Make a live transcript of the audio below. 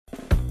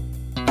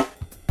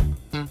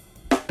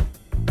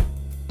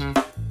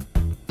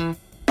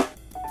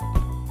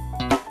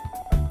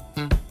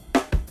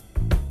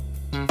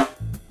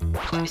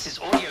This is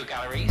Audio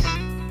Galleries,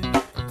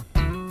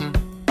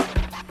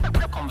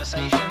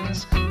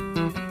 conversations,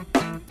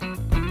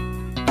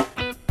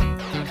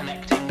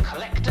 connecting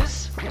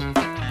collectors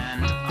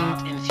and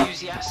art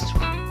enthusiasts.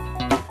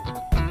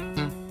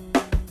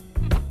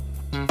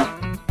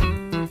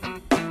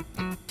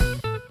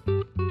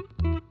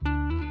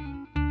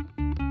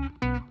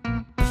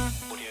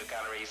 Audio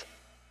Galleries.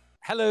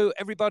 Hello,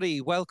 everybody.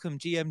 Welcome,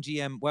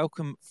 GMGM.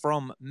 Welcome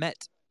from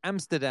Met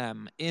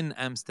Amsterdam in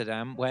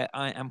Amsterdam, where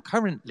I am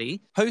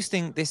currently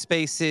hosting this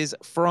Spaces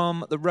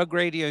from the Rug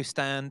Radio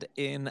stand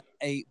in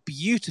a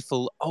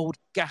beautiful old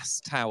gas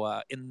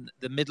tower in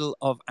the middle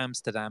of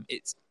Amsterdam.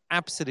 It's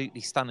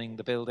absolutely stunning,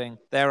 the building.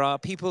 There are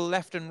people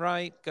left and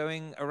right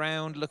going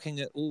around looking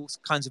at all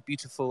kinds of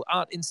beautiful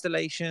art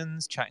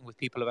installations, chatting with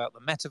people about the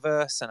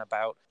metaverse and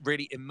about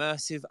really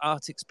immersive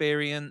art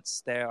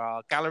experience. There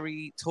are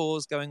gallery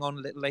tours going on a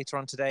little later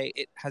on today.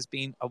 It has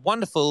been a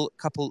wonderful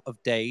couple of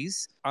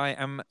days. I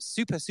am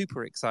super,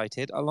 super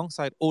excited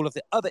alongside all of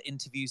the other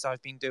interviews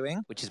I've been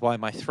doing, which is why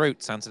my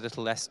throat sounds a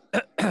little less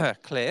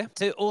clear,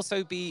 to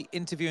also be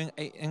interviewing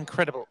an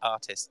incredible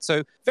artist.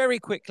 So very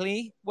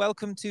quickly,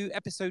 welcome to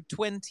episode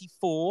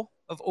 24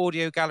 of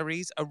Audio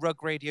Galleries, a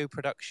Rug Radio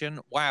production.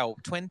 Wow,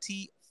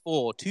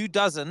 24,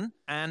 24,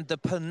 and the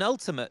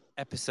penultimate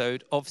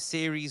episode of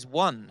Series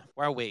 1.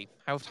 Wowee,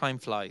 how time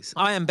flies.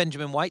 I am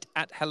Benjamin White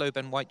at Hello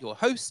Ben White, your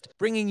host,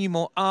 bringing you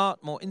more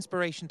art, more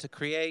inspiration to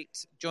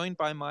create, joined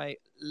by my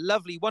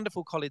lovely,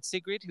 wonderful colleague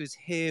Sigrid, who is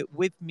here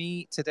with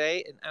me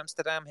today in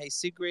Amsterdam. Hey,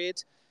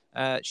 Sigrid.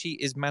 She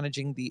is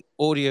managing the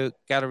Audio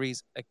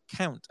Galleries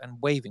account and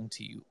waving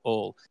to you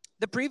all.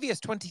 The previous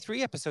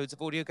 23 episodes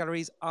of Audio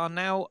Galleries are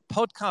now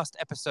podcast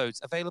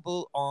episodes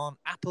available on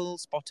Apple,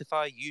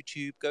 Spotify,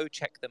 YouTube. Go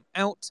check them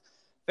out.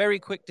 Very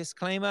quick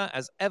disclaimer,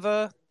 as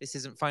ever, this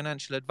isn't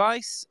financial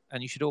advice,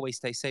 and you should always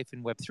stay safe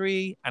in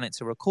Web3, and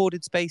it's a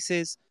recorded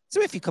Spaces.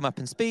 So if you come up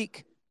and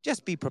speak,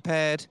 just be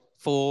prepared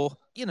for,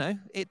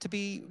 it to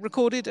be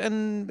recorded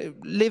and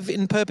live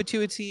in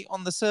perpetuity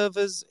on the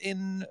servers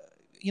in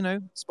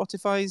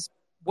Spotify's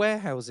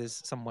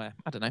warehouses somewhere.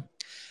 I don't know.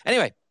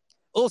 Anyway,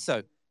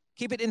 also,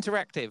 keep it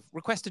interactive.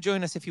 Request to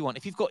join us if you want.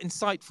 If you've got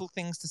insightful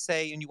things to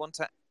say and you want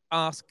to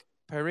ask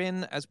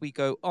Parin as we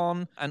go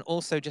on, and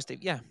also just, if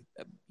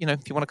you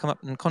want to come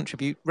up and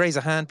contribute, raise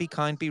a hand, be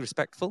kind, be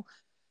respectful.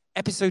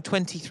 Episode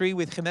 23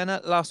 with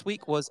Jimena last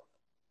week was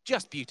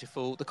just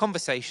beautiful. The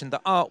conversation, the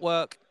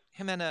artwork.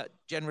 Jimena,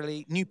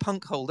 generally, new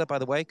punk holder, by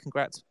the way.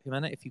 Congrats,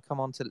 Jimena, if you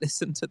come on to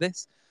listen to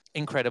this.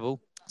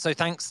 Incredible. So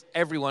thanks,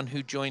 everyone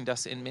who joined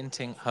us in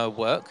minting her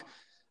work.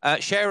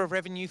 Share of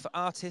revenue for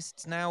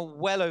artists now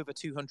well over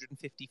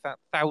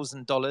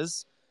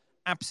 $250,000.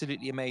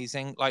 Absolutely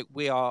amazing. Like,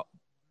 we are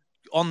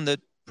on the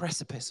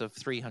precipice of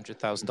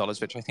 $300,000,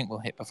 which I think we'll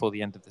hit before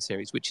the end of the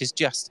series, which is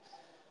just,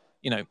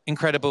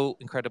 incredible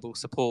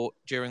support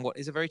during what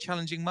is a very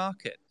challenging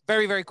market.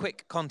 Very, very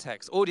quick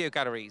context. Audio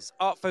Galleries,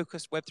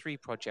 art-focused Web3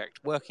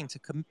 project, working to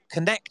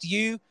connect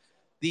you,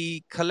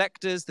 the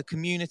collectors, the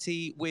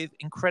community, with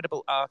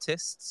incredible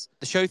artists.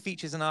 The show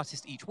features an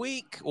artist each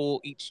week, or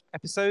each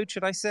episode,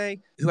 should I say,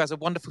 who has a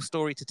wonderful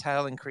story to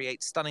tell and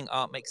creates stunning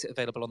art, makes it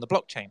available on the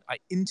blockchain. I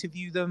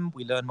interview them,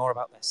 we learn more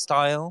about their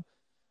style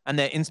and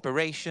their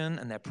inspiration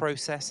and their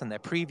process and their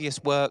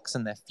previous works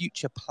and their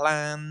future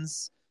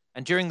plans.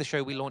 And during the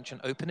show, we launch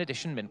an open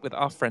edition mint with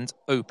our friends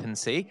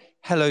OpenSea.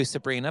 Hello,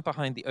 Sabrina,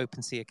 behind the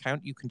OpenSea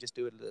account. You can just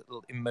do a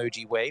little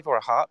emoji wave or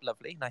a heart.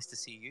 Lovely. Nice to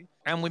see you.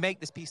 And we make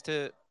this piece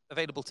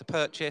available to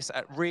purchase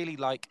at really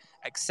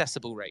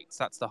accessible rates.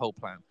 That's the whole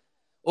plan.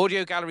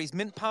 Audio Galleries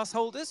Mint Pass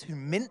holders who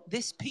mint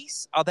this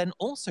piece are then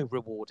also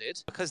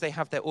rewarded, because they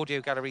have their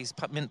Audio Galleries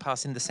Mint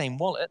Pass in the same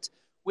wallet,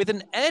 with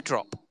an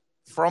airdrop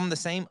from the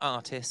same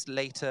artist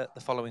later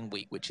the following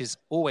week, which is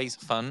always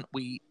fun.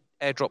 We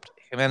airdropped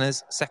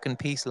Jimena's second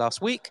piece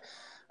last week.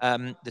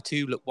 The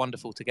two look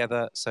wonderful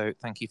together, so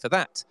thank you for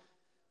that.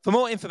 For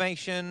more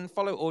information,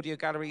 follow Audio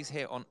Galleries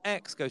here on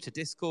X, go to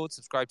Discord,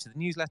 subscribe to the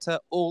newsletter,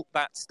 all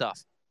that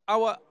stuff.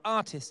 Our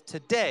artist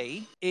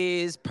today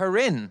is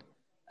Parin.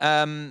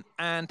 And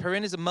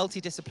Parin is a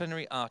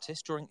multidisciplinary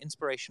artist, drawing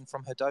inspiration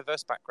from her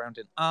diverse background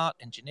in art,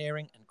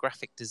 engineering, and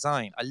graphic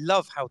design. I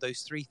love how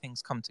those three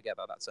things come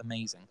together. That's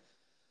amazing.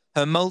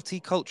 Her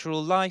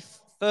multicultural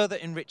life further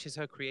enriches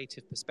her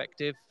creative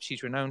perspective.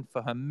 She's renowned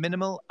for her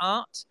minimal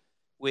art,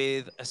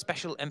 with a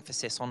special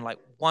emphasis on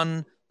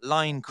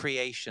one-line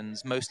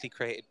creations, mostly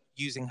created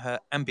using her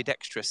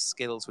ambidextrous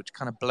skills, which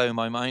kind of blow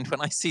my mind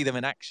when I see them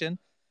in action.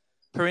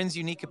 Parin's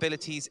unique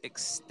abilities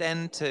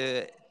extend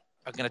to,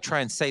 I'm going to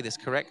try and say this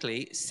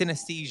correctly,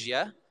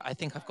 synesthesia. I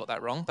think I've got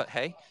that wrong, but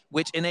hey,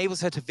 which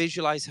enables her to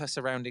visualize her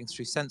surroundings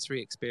through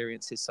sensory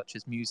experiences such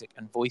as music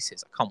and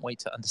voices. I can't wait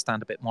to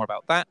understand a bit more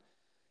about that.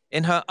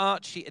 In her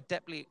art, she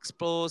adeptly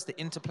explores the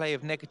interplay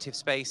of negative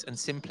space and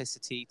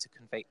simplicity to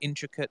convey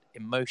intricate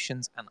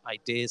emotions and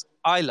ideas.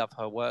 I love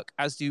her work,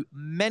 as do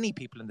many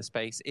people in the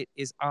space. It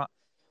is our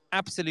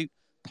absolute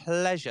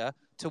pleasure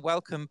to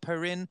welcome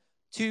Parin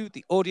to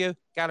the Audio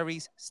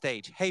Galleries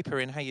stage. Hey,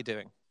 Parin, how you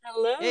doing?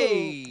 Hello.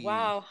 Hey.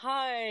 Wow.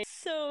 Hi.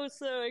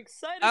 so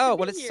excited to Oh, be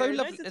well, it's so here.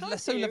 lovely. Nice to talk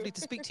It's to so you. lovely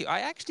to speak to you. I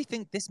actually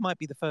think this might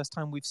be the first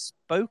time we've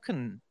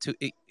spoken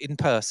in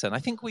person. I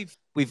think we've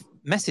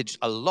messaged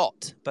a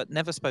lot, but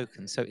never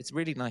spoken. So it's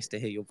really nice to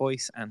hear your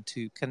voice and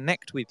to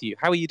connect with you.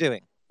 How are you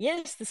doing?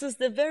 Yes, this is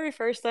the very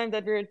first time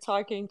that we're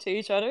talking to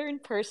each other in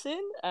person,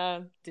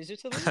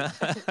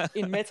 digitally,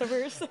 in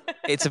metaverse.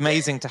 It's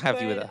amazing to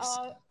have you with But us.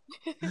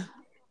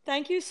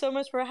 thank you so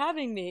much for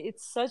having me.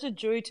 It's such a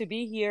joy to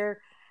be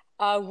here.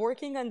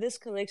 Working on this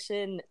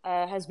collection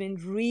has been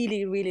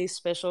really, really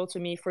special to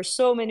me for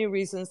so many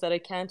reasons that I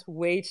can't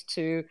wait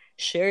to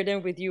share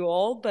them with you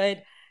all.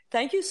 But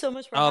thank you so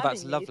much for Oh,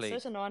 that's having me. It's lovely.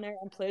 such an honor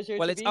and pleasure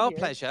Well, to it's be our here.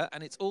 pleasure,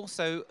 and it's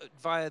also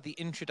via the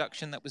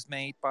introduction that was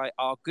made by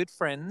our good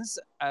friends,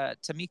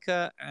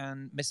 Tamika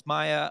and Miss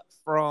Maya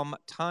from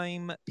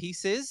Time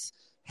Pieces.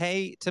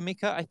 Hey,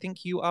 Tamika, I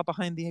think you are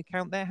behind the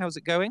account there. How's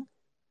it going?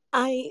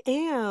 I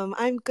am.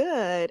 I'm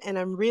good. And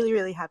I'm really,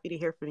 really happy to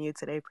hear from you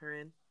today,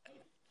 Parin.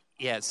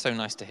 Yeah, it's so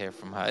nice to hear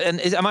from her. And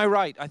am I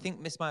right? I think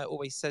Miss Maya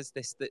always says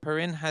this, that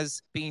Parin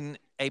has been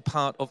a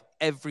part of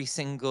every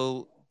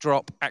single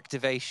drop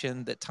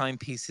activation that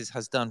Timepieces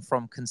has done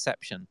from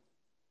conception.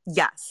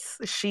 Yes,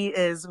 she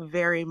is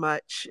very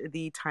much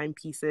the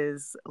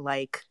timepieces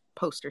like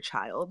poster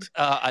child.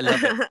 I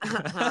love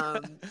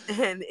it.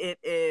 And it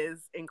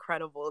is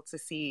incredible to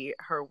see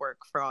her work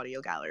for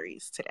audio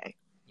galleries today.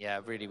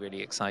 Yeah, really,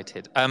 really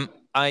excited.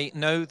 I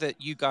know that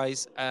you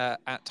guys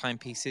at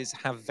Timepieces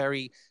have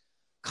very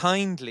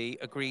kindly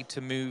agreed to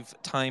move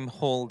Time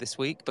Hall this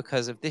week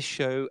because of this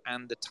show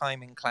and the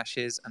timing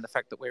clashes and the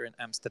fact that we're in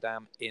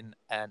Amsterdam in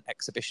an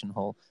exhibition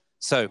hall.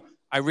 So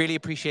I really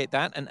appreciate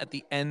that. And at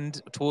the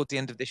end, towards the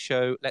end of this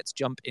show, let's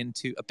jump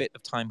into a bit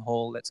of Time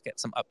Hall. Let's get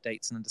some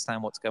updates and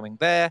understand what's going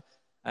there,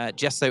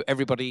 just so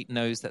everybody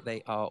knows that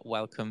they are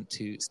welcome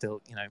to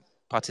still,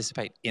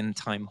 participate in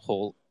Time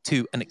Hall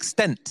to an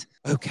extent.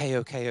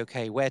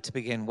 Okay. Where to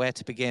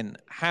begin?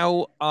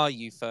 How are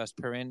you first,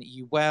 Parin? Are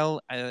you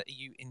well? Are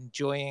you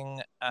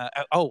enjoying?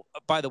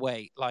 By the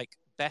way,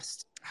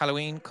 best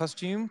Halloween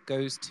costume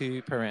goes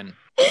to Parin.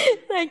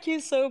 Thank you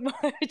so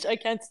much. I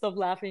can't stop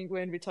laughing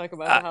when we talk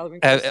about the Uh, Halloween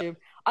uh, costume.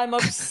 I'm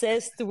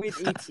obsessed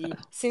with ET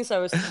since I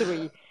was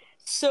 3.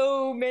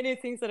 So many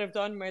things that I've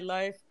done in my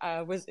life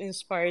was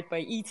inspired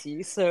by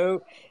ET.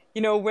 So,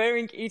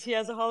 wearing ET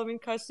as a Halloween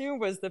costume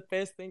was the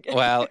best thing.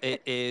 well,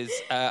 it is.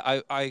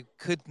 I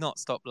could not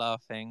stop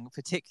laughing,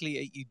 particularly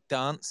at you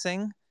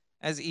dancing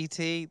as ET.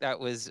 I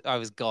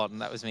was gone.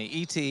 That was me.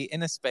 ET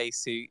in a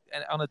spacesuit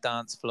and on a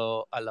dance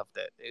floor. I loved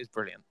it. It was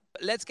brilliant.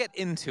 Let's get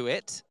into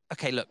it.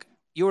 Okay, look,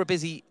 you're a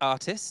busy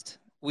artist.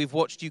 We've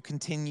watched you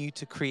continue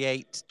to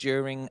create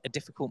during a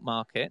difficult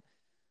market.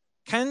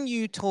 Can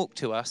you talk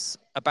to us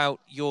about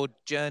your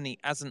journey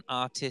as an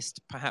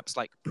artist, perhaps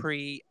like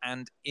pre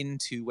and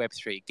into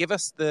Web3? Give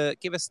us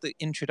the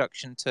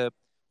introduction to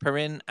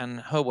Parin and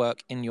her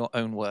work in your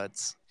own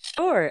words.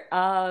 Sure.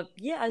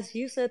 Yeah, as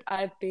you said,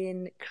 I've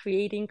been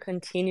creating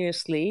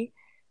continuously,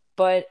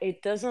 but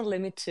it doesn't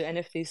limit to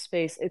NFT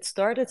space. It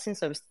started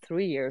since I was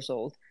 3 years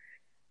old.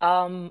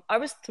 I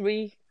was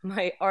 3.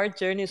 My art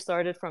journey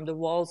started from the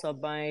walls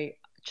of my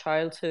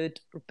childhood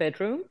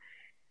bedroom.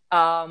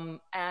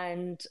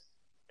 And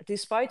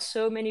despite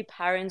so many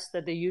parents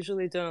that they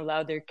usually don't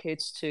allow their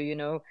kids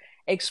to,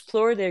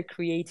 explore their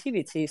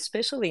creativity,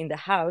 especially in the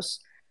house,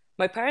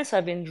 my parents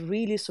have been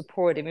really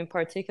supportive. In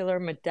particular,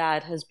 my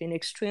dad has been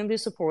extremely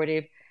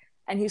supportive,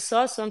 and he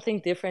saw something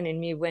different in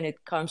me when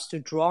it comes to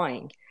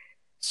drawing.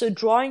 So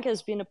drawing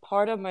has been a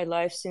part of my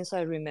life since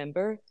I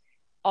remember.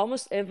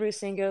 Almost every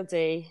single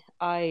day,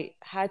 I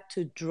had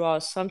to draw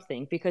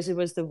something because it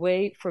was the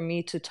way for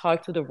me to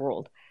talk to the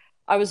world.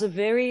 I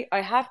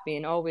have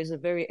been always a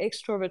very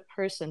extrovert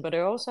person, but I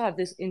also have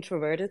this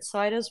introverted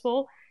side as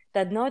well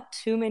that not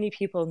too many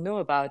people know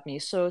about me.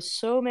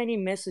 So many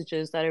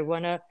messages that I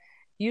want to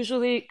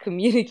usually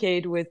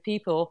communicate with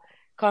people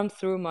come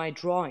through my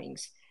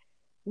drawings.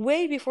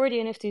 Way before the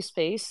NFT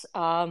space,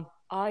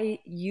 I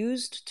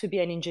used to be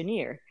an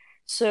engineer.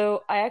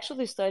 So I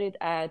actually studied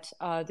at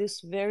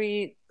this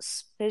very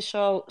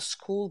special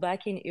school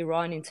back in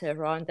Iran, in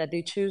Tehran, that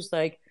they choose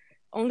like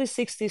only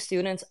 60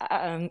 students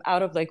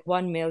out of like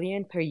 1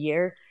 million per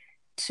year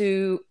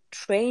to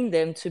train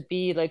them to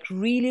be like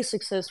really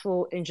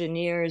successful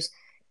engineers,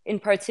 in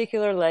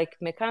particular like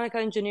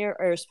mechanical engineer,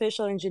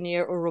 aerospatial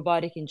engineer, or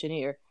robotic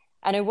engineer.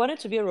 And I wanted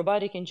to be a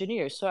robotic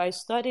engineer. So I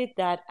studied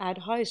that at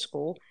high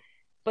school,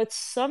 but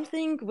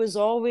something was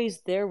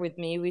always there with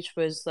me, which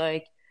was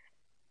like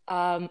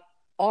um,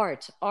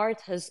 art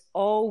has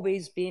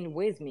always been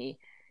with me.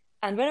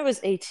 And when I was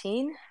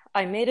 18,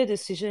 I made a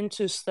decision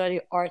to study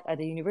art at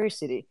the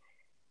university.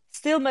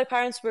 Still, my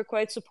parents were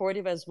quite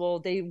supportive as well.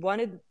 They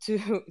wanted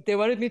to they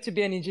wanted me to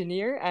be an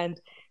engineer, and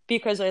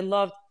because I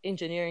loved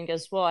engineering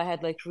as well, I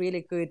had like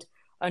really good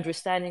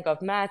understanding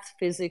of math,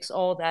 physics,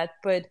 all that.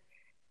 But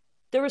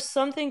there was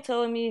something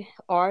telling me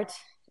art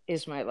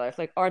is my life.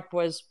 Like art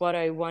was what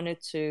I wanted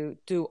to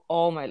do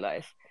all my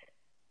life.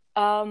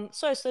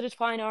 So I studied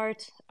fine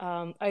art.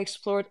 I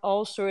explored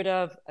all sort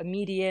of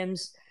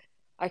mediums.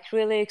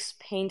 acrylics,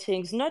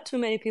 paintings. Not too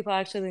many people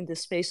actually in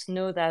this space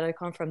know that I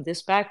come from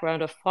this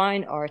background of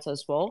fine art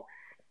as well.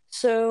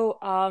 So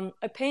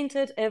I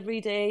painted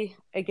every day.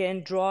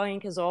 Again,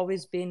 drawing has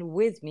always been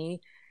with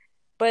me.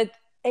 But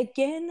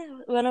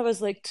again, when I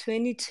was like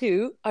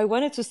 22, I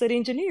wanted to study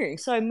engineering.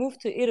 So I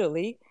moved to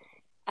Italy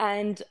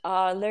and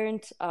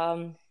learned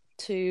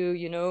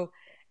to,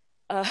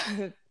 uh,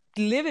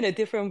 live in a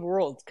different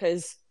world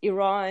because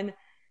Iran,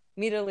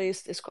 Middle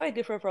East is quite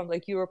different from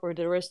like Europe or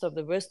the rest of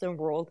the Western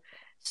world.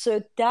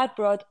 So that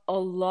brought a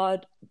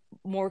lot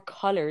more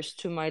colors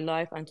to my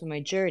life and to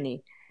my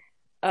journey.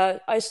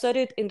 I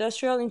studied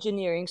industrial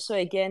engineering, so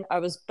again, I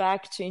was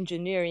back to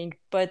engineering,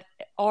 but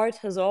art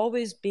has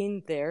always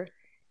been there.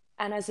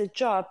 And as a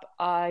job,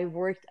 I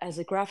worked as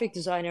a graphic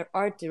designer,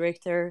 art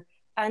director,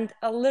 and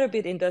a little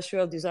bit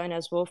industrial design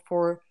as well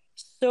for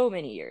so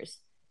many years.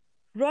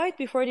 Right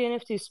before the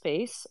NFT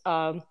space,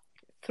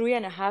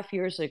 3.5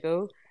 years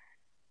ago,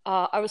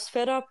 I was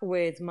fed up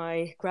with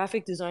my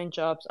graphic design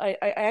jobs. I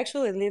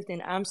actually lived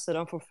in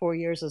Amsterdam for 4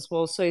 years as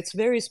well. So it's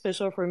very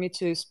special for me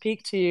to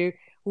speak to you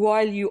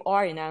while you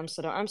are in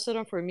Amsterdam.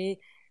 Amsterdam, for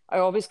me, I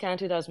always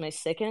count it as my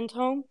second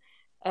home.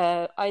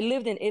 I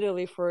lived in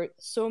Italy for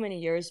so many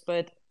years,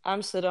 but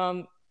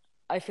Amsterdam,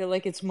 I feel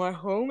like it's my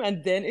home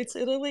and then it's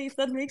Italy, if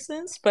that makes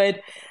sense.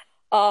 But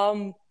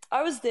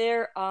I was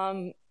there.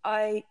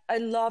 I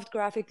loved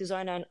graphic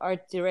design and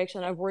art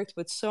direction. I've worked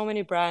with so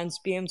many brands,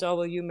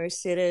 BMW,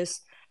 Mercedes,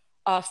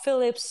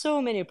 Philips,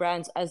 so many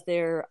brands as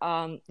their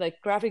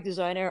like graphic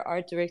designer,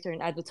 art director,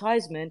 and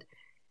advertisement.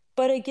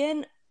 But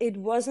again, it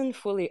wasn't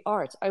fully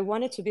art. I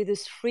wanted to be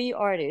this free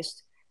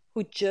artist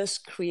who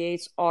just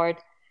creates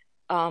art,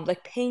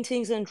 like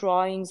paintings and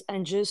drawings,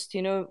 and just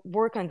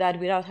work on that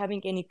without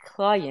having any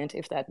client,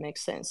 if that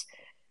makes sense.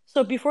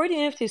 So before the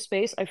NFT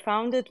space, I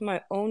founded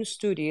my own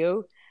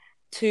studio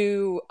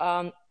to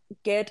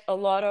get a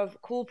lot of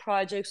cool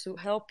projects to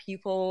help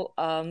people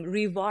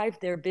revive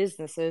their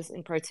businesses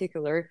in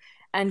particular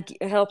and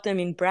help them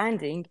in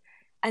branding.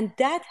 And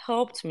that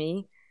helped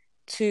me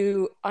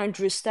to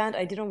understand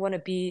I didn't want to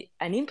be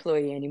an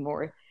employee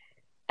anymore.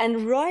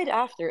 And right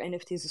after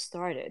NFTs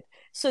started.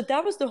 So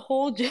that was the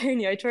whole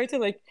journey. I tried to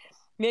like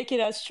make it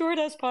as short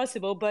as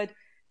possible, but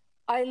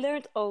I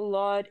learned a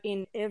lot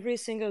in every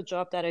single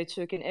job that I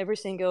took, in every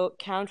single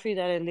country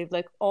that I lived.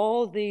 Like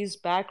all these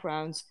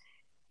backgrounds,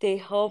 they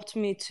helped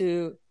me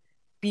to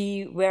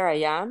be where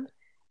I am.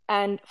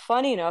 And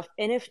funny enough,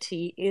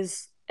 NFT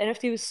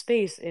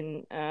space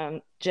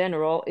in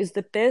general is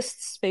the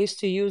best space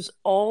to use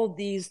all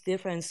these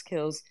different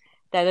skills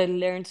that I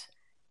learned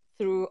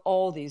through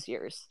all these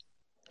years.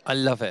 I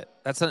love it.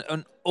 That's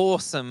an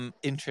awesome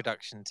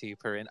introduction to you,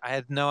 Parin. I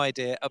had no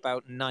idea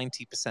about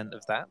 90%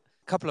 of that.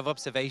 A couple of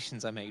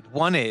observations I made.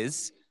 One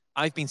is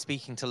I've been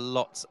speaking to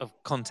lots of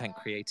content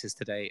creators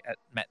today at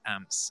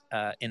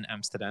MetAmps in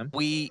Amsterdam.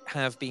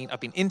 I've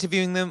been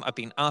interviewing them. I've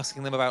been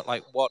asking them about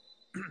like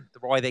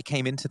why they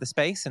came into the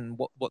space and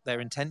what their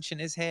intention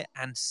is here.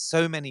 And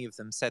so many of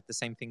them said the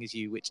same thing as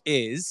you, which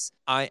is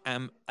I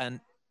am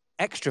an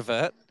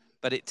extrovert,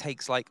 but it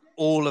takes like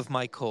all of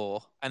my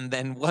core. And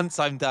then once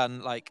I'm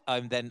done, like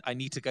I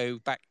need to go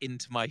back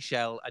into my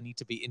shell. I need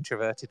to be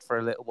introverted for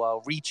a little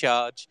while,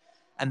 recharge,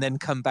 and then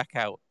come back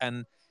out.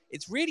 And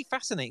it's really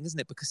fascinating, isn't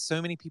it? Because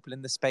so many people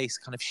in the space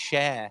kind of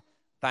share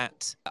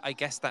that, I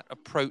guess, that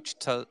approach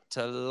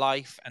to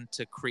life and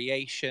to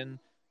creation,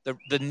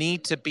 the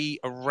need to be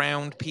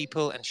around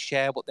people and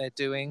share what they're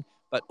doing,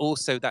 but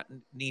also that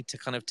need to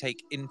kind of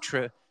take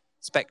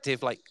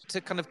introspective, like to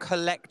kind of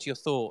collect your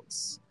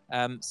thoughts.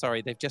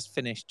 Sorry, they've just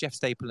finished. Jeff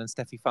Staple and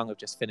Steffi Fung have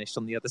just finished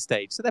on the other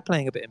stage, so they're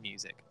playing a bit of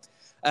music.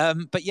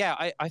 But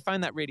yeah, I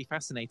find that really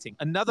fascinating.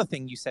 Another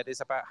thing you said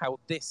is about how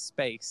this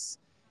space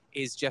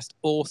is just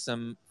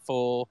awesome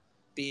for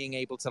being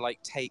able to like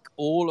take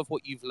all of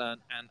what you've learned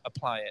and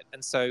apply it.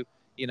 And so,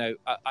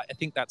 I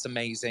think that's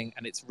amazing,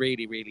 and it's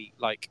really, really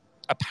like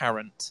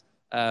apparent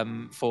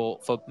for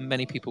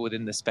many people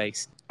within the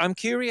space. I'm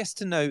curious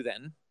to know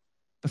then,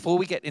 before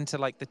we get into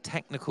like the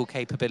technical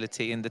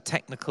capability and the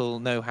technical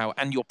know-how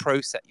and your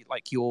process,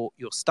 like your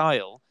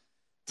style,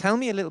 tell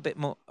me a little bit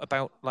more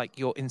about like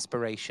your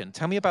inspiration.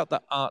 Tell me about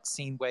the art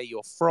scene where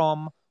you're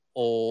from,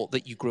 or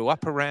that you grew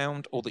up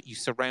around, or that you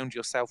surround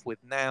yourself with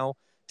now.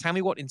 Tell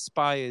me what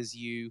inspires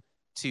you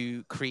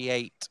to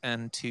create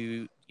and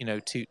to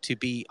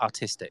be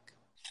artistic.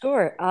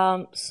 Sure.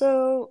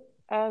 So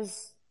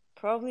as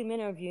probably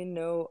many of you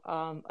know,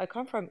 I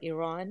come from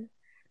Iran,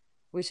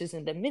 which is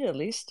in the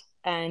Middle East,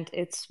 and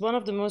it's one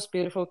of the most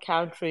beautiful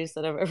countries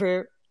that I've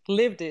ever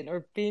lived in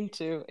or been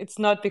to. It's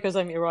not because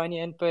I'm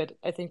Iranian, but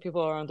I think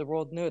people around the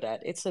world know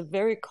that. It's a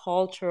very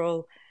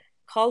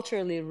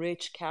culturally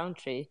rich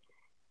country.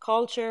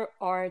 Culture,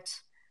 art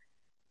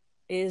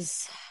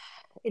is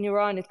in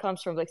Iran, it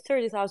comes from like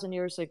 30,000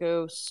 years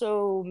ago.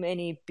 So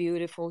many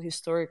beautiful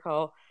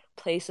historical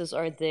places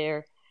are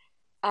there.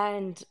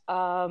 And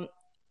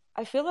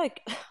I feel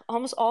like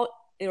almost all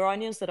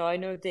Iranians that I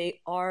know,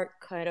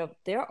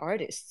 they're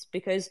artists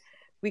because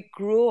we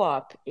grew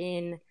up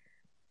in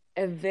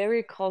a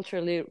very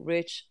culturally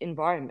rich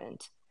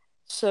environment.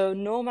 So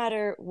no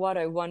matter what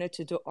I wanted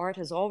to do, art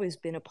has always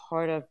been a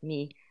part of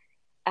me.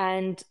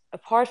 And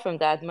apart from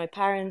that, my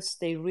parents,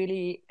 they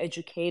really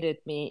educated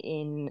me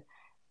in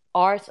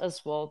art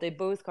as well. They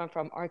both come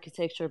from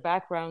architecture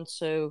backgrounds,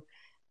 so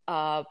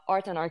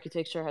art and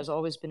architecture has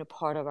always been a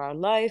part of our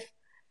life.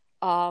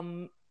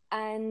 Um,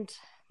 and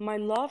my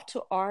love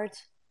to art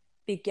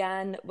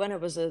began when I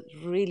was a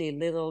really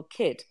little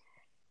kid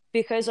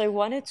because I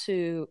wanted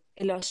to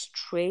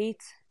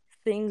illustrate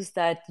things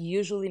that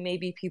usually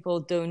maybe people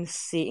don't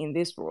see in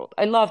this world.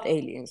 I loved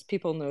aliens.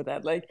 People know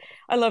that. Like,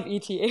 I love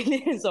ET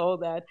aliens, all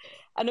that.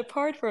 And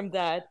apart from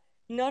that,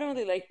 not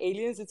only like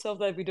aliens itself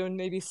that we don't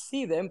maybe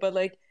see them, but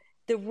like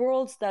the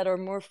worlds that are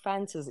more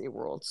fantasy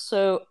worlds.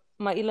 So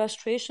my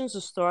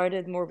illustrations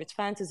started more with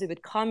fantasy,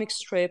 with comic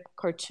strip,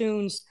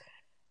 cartoons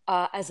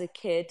as a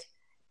kid.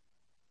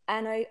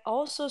 And I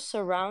also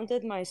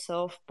surrounded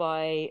myself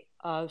by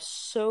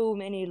so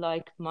many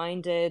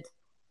like-minded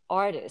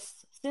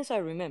artists since I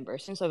remember,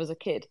 since I was a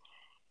kid.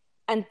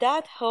 And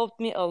that helped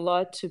me a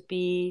lot to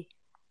be,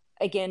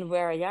 again,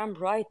 where I am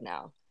right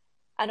now.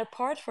 And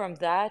apart from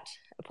that,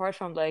 apart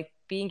from like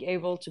being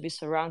able to be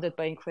surrounded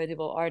by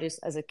incredible artists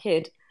as a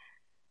kid,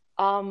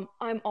 I'm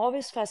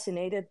always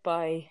fascinated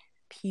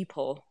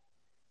people,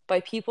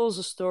 by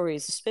people's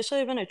stories,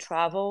 especially when I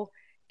travel.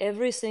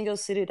 Every single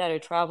city that I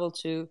travel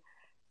to,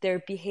 their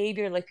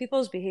behavior, like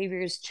people's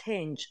behaviors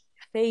change,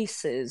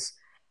 faces,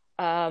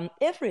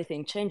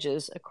 everything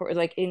changes,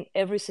 like in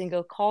every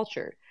single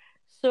culture.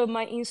 So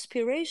my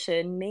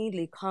inspiration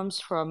mainly comes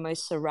from my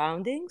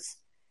surroundings.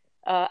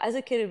 As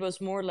a kid, it was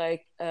more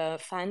like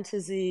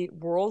fantasy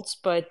worlds,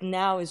 but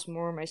now it's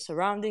more my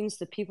surroundings,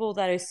 the people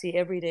that I see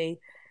every day,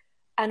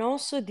 and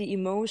also the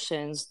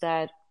emotions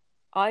that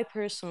I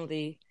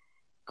personally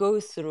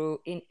go through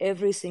in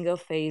every single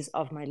phase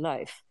of my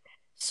life.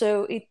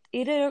 So it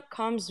either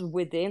comes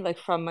within, like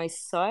from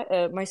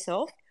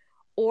myself,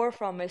 or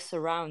from my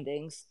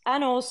surroundings,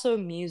 and also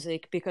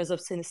music because of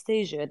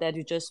synesthesia that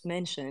you just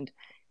mentioned.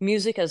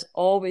 Music has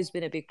always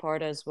been a big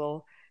part as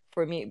well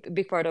for me, a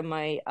big part of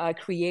my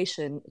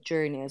creation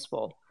journey as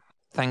well.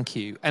 Thank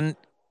you. And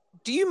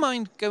do you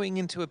mind going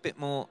into a bit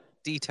more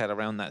detail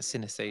around that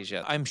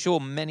synesthesia? I'm sure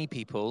many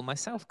people,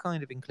 myself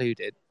kind of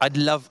included, I'd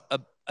love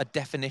a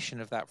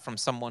definition of that from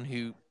someone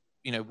who,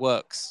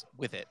 works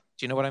with it.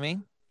 Do you know what I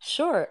mean?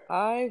 Sure,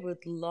 I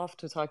would love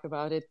to talk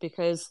about it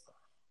because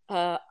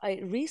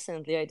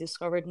I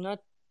discovered not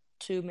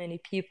too many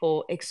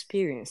people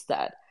experience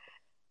that.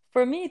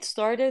 For me, it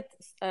started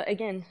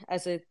again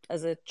as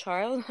a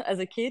child, as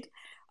a kid.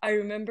 I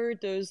remember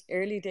those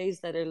early days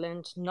that I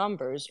learned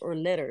numbers or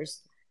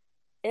letters.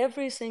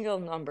 Every single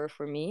number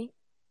for me,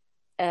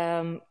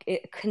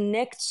 it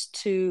connects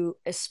to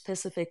a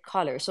specific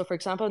color. So, for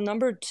example,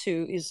 number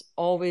two is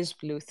always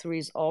blue, three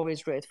is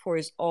always red, four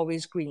is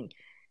always green,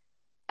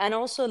 and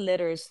also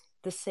letters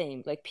the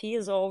same. Like P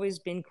has always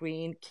been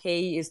green,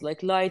 K is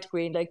like light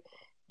green. Like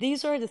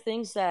these are the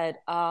things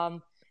that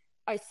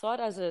I thought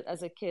as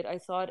a kid, I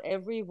thought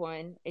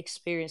everyone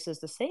experiences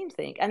the same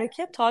thing. And I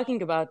kept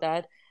talking about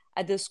that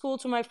at the school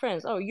to my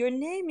friends. Oh, your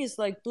name is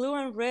like blue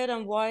and red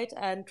and white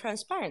and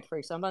transparent, for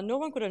example. And no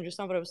one could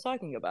understand what I was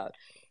talking about.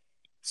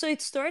 So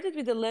it started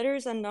with the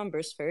letters and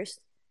numbers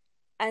first.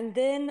 And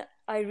then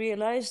I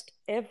realized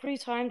every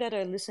time that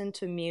I listen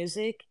to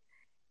music,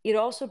 it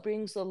also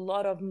brings a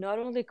lot of not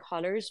only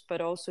colors,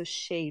 but also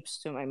shapes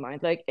to my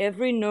mind. Like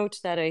every note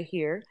that I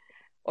hear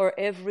or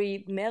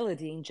every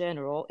melody in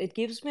general, it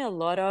gives me a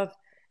lot of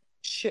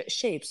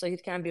shapes. Like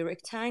it can be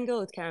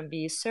rectangle, it can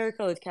be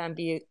circle, it can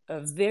be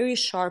very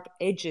sharp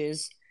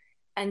edges.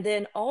 And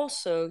then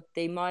also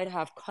they might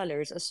have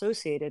colors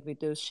associated with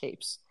those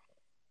shapes.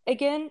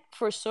 Again,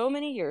 for so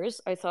many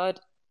years, I thought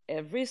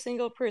every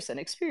single person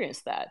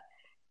experienced that.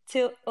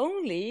 Till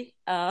only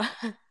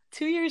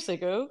 2 years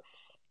ago,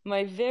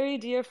 my very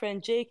dear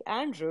friend Jake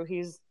Andrew,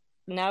 he's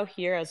now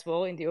here as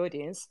well in the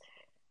audience,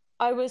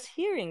 I was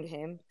hearing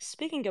him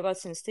speaking about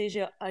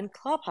synesthesia on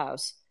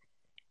Clubhouse.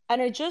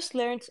 And I just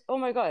learned, oh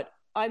my God,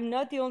 I'm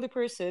not the only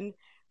person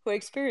who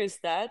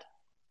experienced that.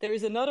 There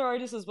is another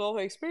artist as well who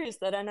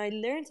experienced that. And I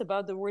learned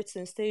about the word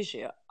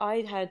synesthesia.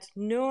 I had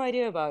no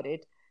idea about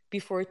it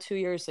before 2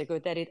 years ago,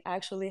 that it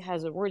actually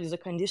has a word, is a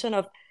condition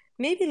of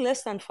maybe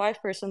less than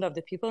 5% of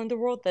the people in the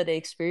world that they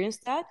experience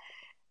that.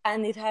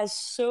 And it has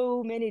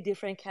so many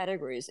different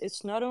categories.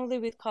 It's not only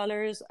with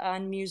colors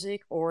and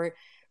music or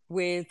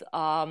with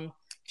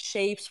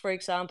shapes, for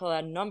example,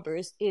 and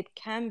numbers. It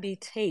can be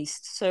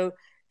taste. So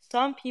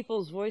some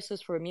people's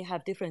voices for me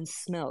have different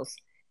smells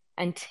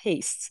and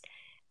tastes,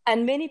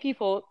 and many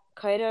people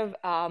kind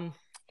of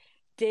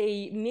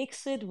they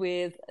mix it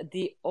with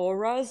the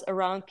auras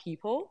around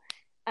people.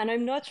 And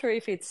I'm not sure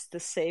if it's the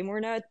same or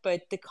not,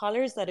 but the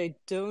colors that I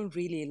don't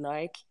really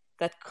like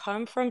that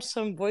come from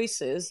some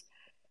voices,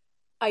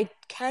 I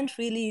can't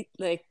really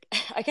like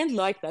I can't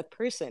like that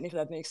person, if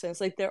that makes sense.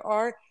 Like there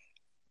are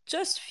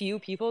just few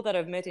people that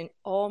I've met in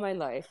all my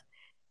life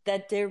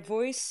that their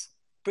voice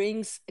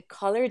brings a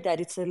color that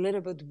it's a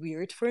little bit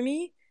weird for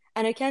me.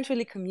 and I can't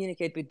really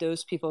communicate with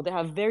those people. They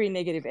have very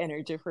negative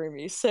energy for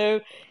me. So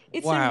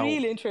it's a Wow.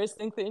 really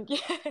interesting thing.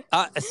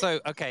 So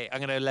okay, I'm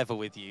going to level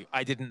with you.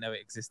 I didn't know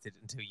it existed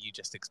until you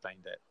just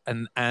explained it,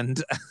 and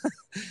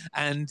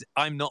and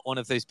I'm not one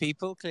of those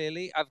people.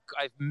 Clearly,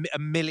 I've a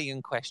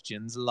million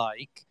questions.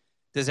 Like,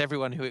 does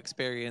everyone who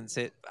experience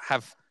it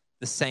have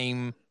the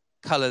same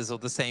colors or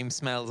the same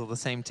smells or the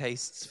same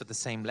tastes for the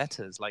same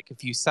letters? Like,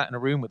 if you sat in a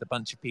room with a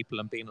bunch of people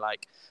and been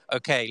like,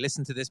 okay,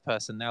 listen to this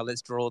person now,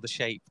 let's draw the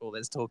shape or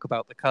let's talk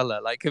about the color.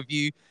 Like, have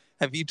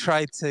you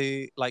tried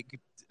to like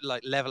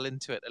level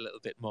into it a little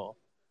bit more?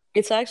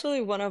 It's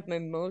actually one of my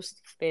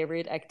most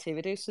favorite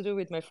activities to do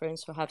with my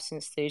friends who have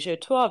synesthesia.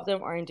 Two of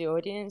them are in the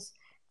audience.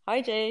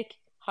 Hi, Jake.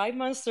 Hi,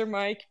 Monster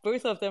Mike.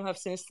 Both of them have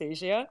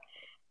synesthesia.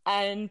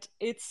 And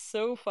it's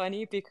so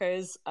funny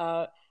because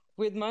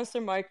with Monster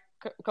Mike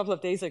a couple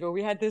of days ago,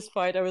 we had this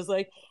fight. I was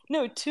like,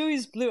 no, two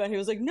is blue. And he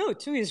was like, no,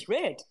 two is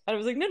red. And I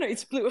was like, no,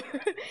 it's blue.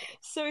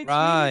 So it's really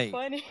Right.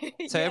 funny.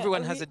 So Yeah,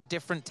 everyone has a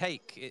different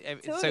take.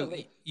 So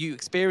totally. you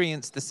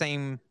experience the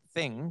same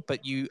thing,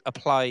 but you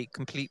apply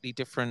completely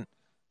different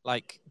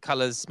like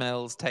colors,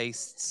 smells,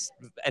 tastes,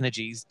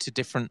 energies to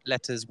different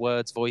letters,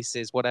 words,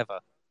 voices, whatever.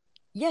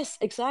 Yes,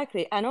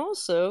 exactly. And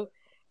also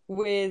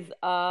with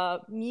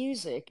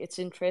music, it's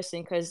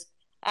interesting because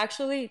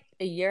actually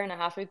a year and a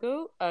half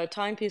ago,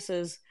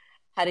 Timepieces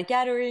had a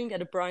gathering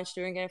at a brunch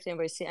during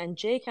NFTNYC, and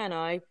Jake and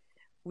I,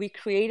 we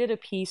created a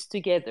piece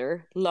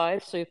together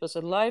live. So it was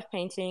a live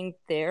painting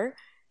there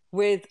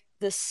with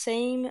the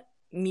same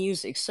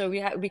music. So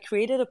we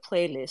created a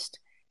playlist.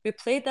 We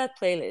played that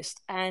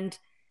playlist, and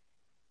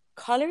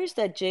colors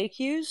that Jake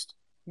used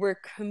were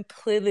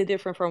completely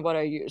different from what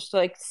I used. So,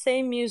 like,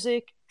 same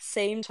music,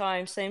 same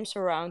time, same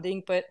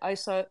surrounding, but I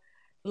saw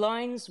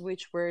lines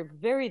which were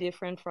very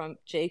different from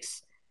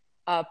Jake's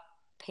uh,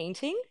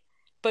 painting.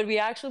 But we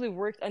actually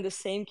worked on the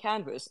same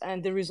canvas,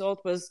 and the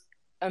result was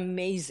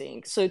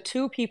amazing. So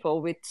two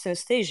people with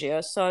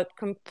synesthesia saw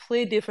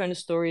complete different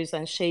stories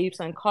and shapes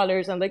and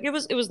colors, and like it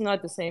was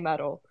not the same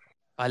at all.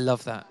 I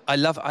love that.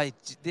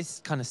 This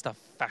kind of stuff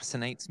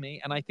fascinates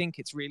me, and I think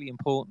it's really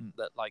important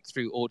that like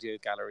through audio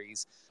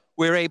galleries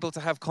we're able to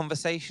have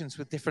conversations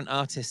with different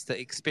artists that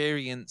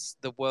experience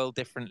the world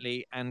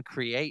differently and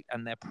create,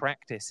 and their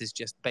practice is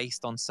just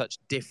based on such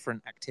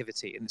different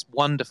activity. And it's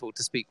wonderful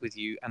to speak with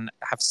you and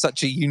have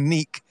such a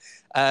unique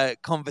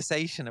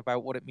conversation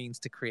about what it means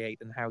to create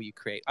and how you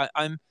create.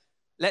 I'm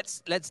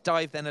let's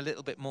dive then a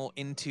little bit more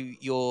into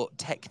your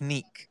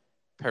technique,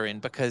 Parin,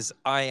 because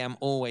I am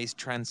always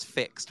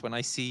transfixed when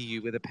I see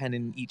you with a pen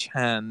in each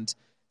hand,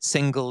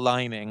 single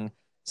lining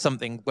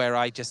something where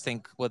I just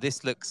think, well,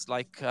 this looks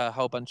like a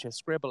whole bunch of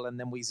scribble, and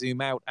then we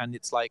zoom out and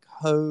it's like,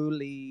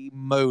 holy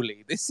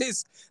moly, this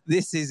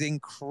is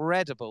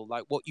incredible,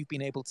 like what you've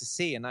been able to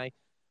see. And I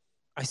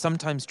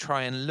sometimes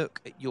try and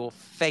look at your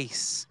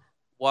face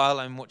while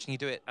I'm watching you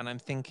do it, and I'm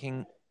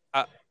thinking,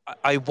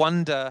 I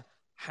wonder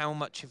how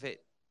much of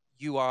it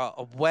you are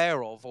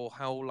aware of, or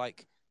how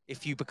like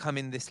if you become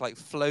in this like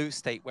flow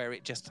state where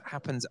it just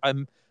happens.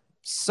 I'm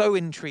so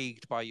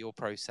intrigued by your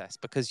process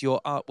because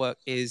your artwork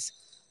is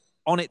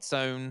on its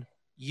own,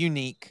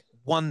 unique,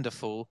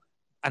 wonderful,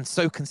 and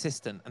so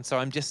consistent. And so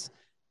I'm just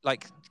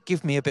like,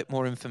 give me a bit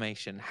more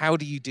information. How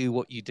do you do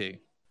what you do?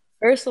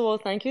 First of all,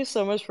 thank you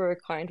so much for your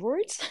kind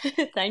words.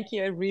 Thank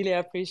you. I really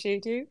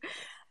appreciate you.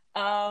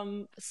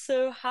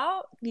 So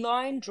how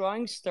line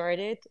drawing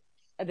started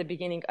at the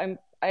beginning,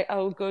 I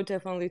will go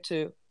definitely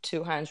to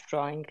two hands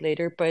drawing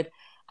later, but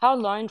how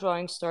line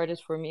drawing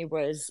started for me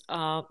was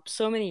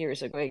so many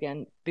years ago,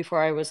 again,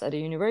 before I was at a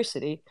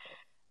university.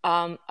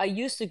 I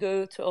used to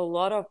go to a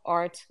lot of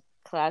art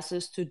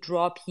classes to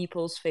draw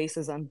people's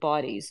faces and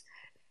bodies.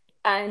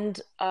 And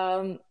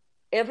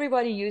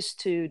everybody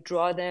used to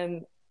draw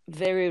them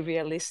very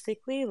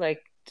realistically,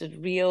 like the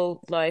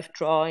real life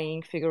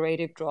drawing,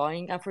 figurative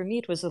drawing. And for me,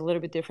 it was a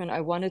little bit different.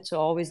 I wanted to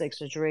always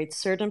exaggerate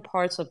certain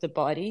parts of the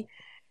body.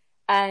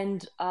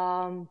 And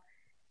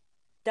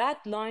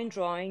that line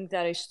drawing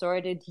that I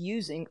started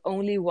using,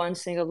 only one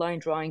single line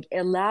drawing,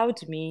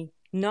 allowed me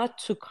not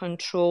to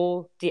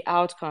control the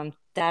outcome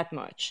that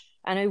much.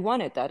 And I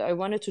wanted that. I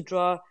wanted to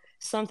draw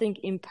something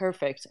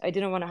imperfect. I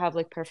didn't want to have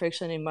like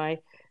perfection in my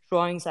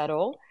drawings at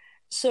all.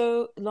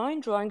 So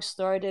line drawing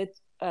started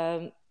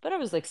when I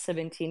was like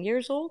 17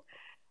 years old.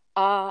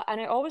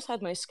 And I always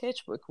had my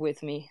sketchbook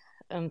with me.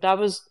 That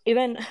was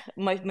even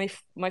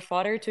my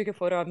father took a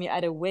photo of me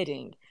at a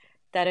wedding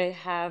that I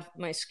have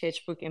my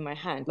sketchbook in my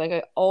hand. Like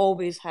I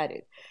always had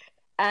it.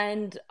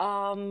 And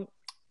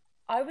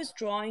I was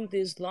drawing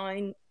these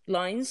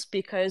lines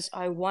because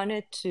I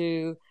wanted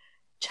to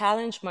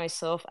challenge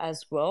myself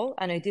as well,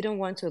 and I didn't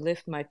want to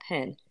lift my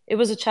pen. It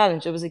was a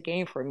challenge, it was a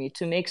game for me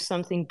to make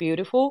something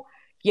beautiful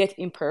yet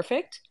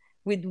imperfect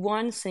with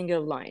one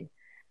single line.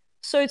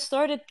 So it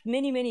started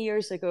many, many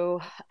years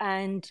ago,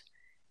 and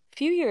a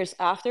few years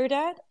after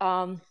that,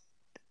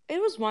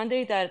 it was one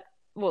day that,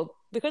 well,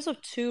 because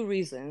of two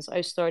reasons, I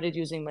started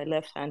using my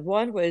left hand.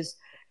 One was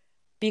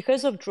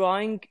because of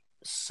drawing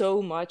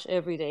so much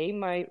every day,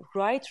 my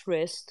right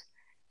wrist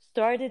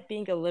started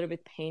being a little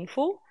bit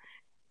painful.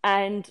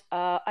 And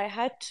I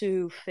had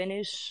to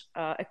finish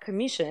a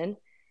commission,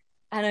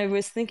 and I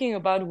was thinking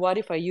about what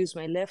if I use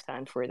my left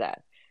hand for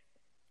that.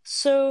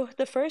 So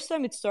the first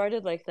time it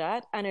started like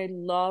that, and I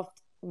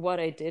loved what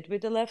I did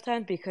with the left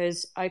hand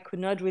because I could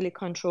not really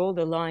control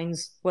the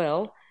lines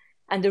well.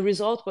 And the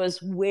result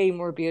was way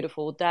more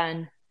beautiful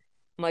than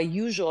my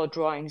usual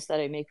drawings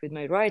that I make with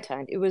my right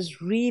hand. It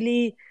was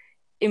really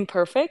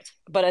imperfect,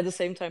 but at the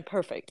same time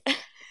perfect.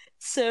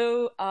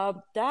 So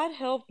that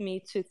helped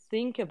me to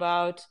think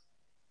about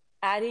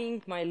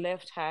adding my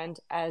left hand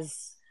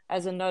as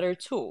another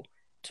tool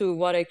to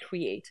what I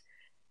create.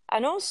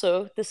 And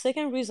also, the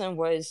second reason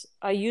was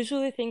I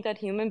usually think that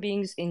human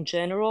beings in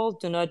general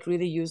do not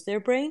really use their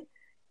brain.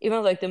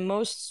 Even like the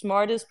most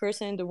smartest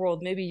person in the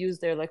world maybe use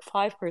their like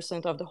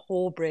 5% of the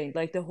whole brain,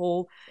 like the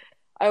whole.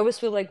 I always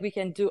feel like we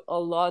can do a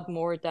lot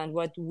more than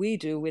what we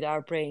do with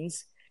our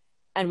brains.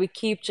 And we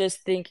keep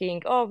just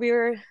thinking, oh,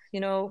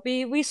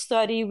 we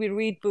study, we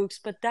read books,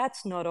 but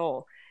that's not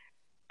all.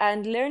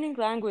 And learning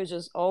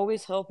languages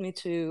always helped me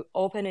to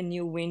open a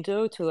new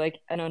window to like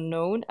an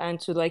unknown and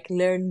to like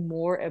learn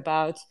more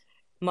about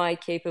my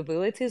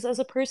capabilities as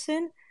a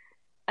person.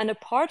 And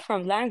apart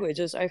from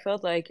languages, I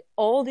felt like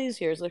all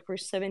these years, like for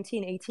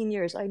 17, 18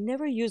 years, I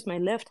never used my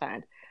left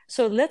hand.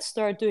 So let's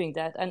start doing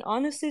that. And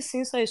honestly,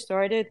 since I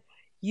started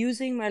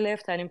using my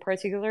left hand in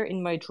particular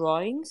in my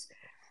drawings,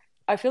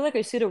 I feel like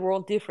I see the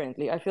world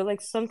differently. I feel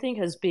like something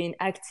has been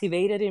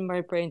activated in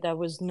my brain that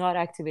was not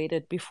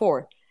activated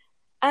before.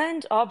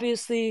 And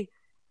obviously,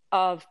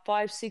 5,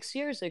 6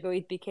 years ago,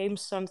 it became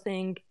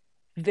something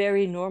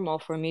very normal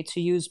for me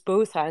to use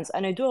both hands.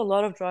 And I do a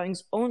lot of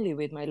drawings only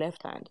with my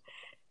left hand.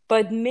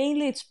 But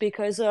mainly it's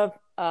because of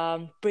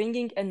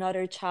bringing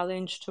another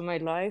challenge to my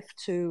life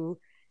to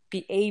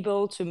be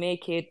able to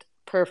make it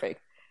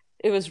perfect.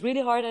 It was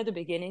really hard at the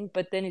beginning,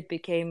 but then it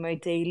became my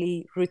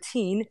daily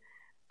routine.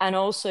 And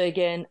also,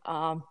 again,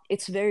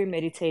 it's very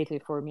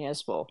meditative for me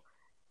as well.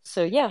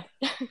 So, yeah.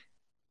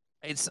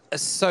 It's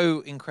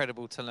so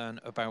incredible to learn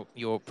about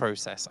your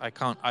process. I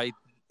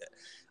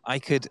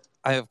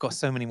have got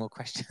so many more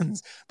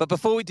questions. But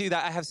before we do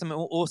that, I have some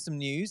awesome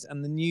news.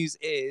 And the news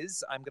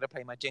is I'm going to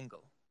play my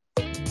jingle.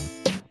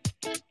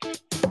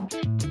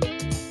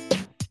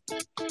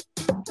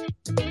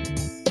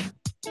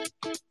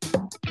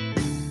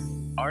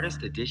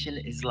 Artist Edition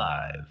is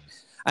live.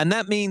 And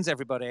that means,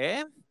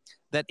 everybody,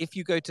 that if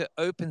you go to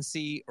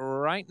OpenSea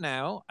right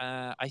now,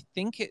 I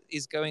think it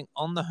is going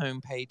on the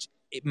homepage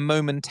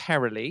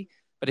momentarily.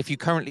 But if you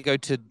currently go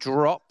to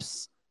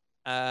Drops,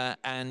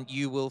 and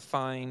you will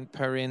find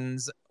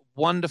Parin's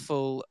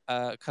wonderful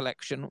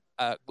collection,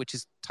 which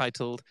is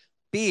titled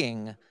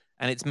Being.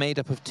 And it's made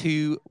up of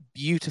 2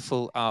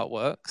 beautiful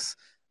artworks.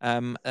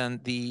 And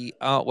the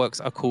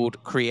artworks are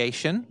called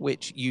Creation,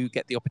 which you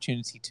get the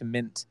opportunity to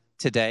mint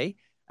today.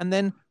 And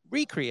then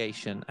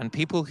Recreation, and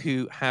people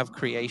who have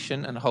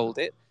Creation and hold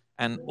it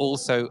and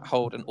also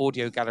hold an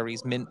Audio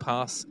Galleries mint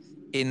pass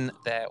in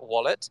their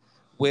wallet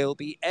will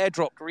be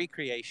airdropped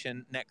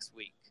Recreation next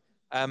week.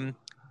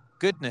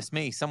 Goodness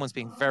me, someone's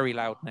being very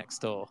loud next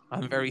door.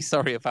 I'm very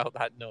sorry about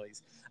that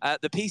noise.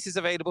 The piece is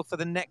available for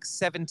the next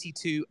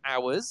 72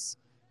 hours.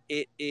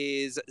 It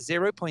is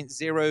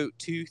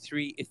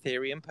 0.023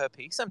 Ethereum per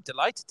piece. I'm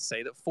delighted to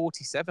say that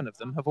 47 of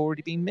them have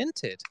already been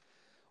minted.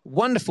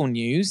 Wonderful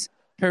news.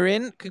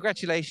 Parin,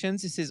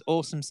 congratulations. This is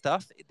awesome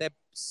stuff. They're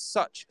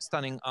such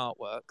stunning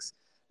artworks.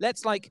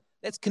 Let's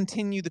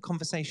continue the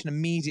conversation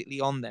immediately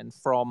on then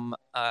from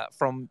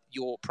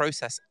your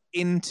process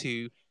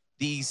into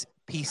these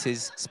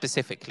pieces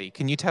specifically.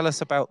 Can you tell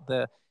us about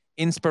the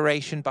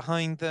inspiration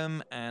behind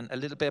them and a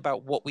little bit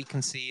about what we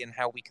can see and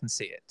how we can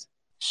see it?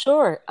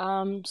 Sure.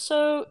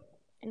 So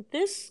in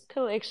this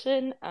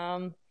collection,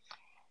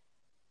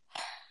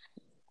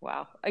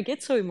 wow, I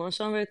get so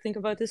emotional when I think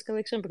about this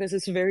collection because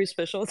it's very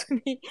special to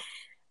me.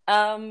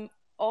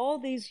 All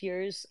these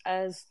years,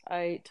 as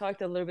I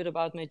talked a little bit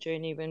about my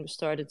journey when we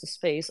started the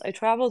space, I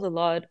traveled a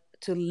lot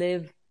to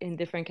live in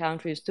different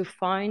countries to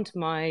find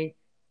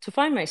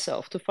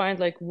myself, to find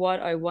like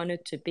what I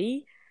wanted to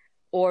be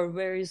or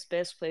where is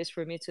best place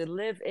for me to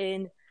live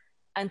in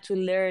and to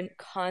learn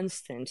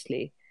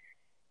constantly.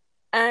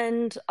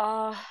 And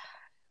a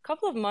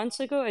couple of months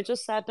ago, I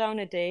just sat down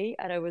a day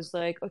and I was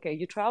like, okay,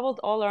 you traveled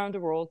all around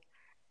the world.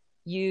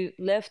 You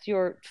left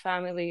your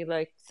family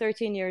like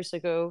 13 years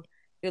ago.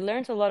 You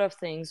learned a lot of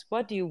things.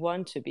 What do you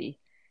want to be?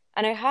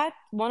 And I had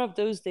one of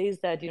those days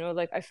that,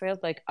 like I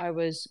felt like I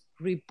was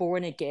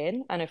reborn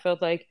again. And I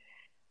felt like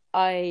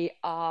I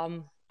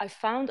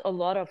found a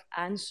lot of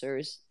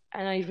answers.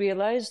 And I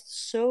realized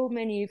so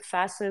many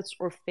facets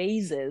or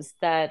phases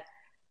that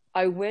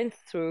I went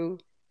through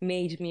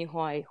made me who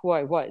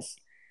I was.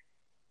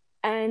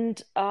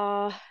 And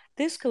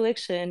this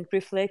collection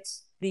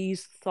reflects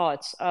these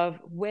thoughts of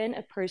when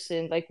a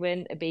person, like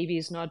when a baby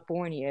is not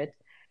born yet,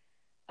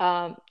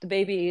 the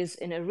baby is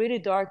in a really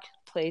dark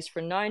place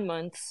for 9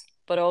 months,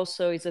 but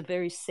also is a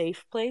very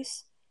safe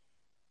place.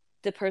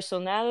 The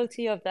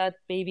personality of that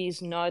baby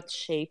is not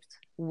shaped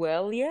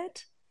well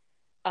yet.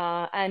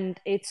 And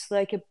it's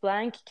like a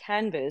blank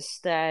canvas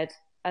that,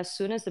 as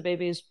soon as the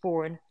baby is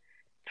born,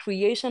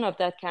 creation of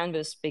that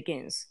canvas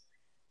begins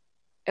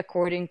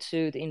according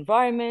to the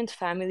environment,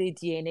 family,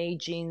 DNA,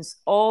 genes,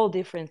 all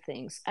different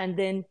things. And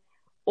then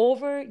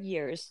over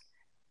years,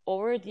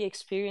 over the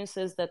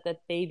experiences that that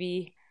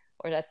baby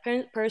or that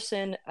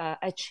person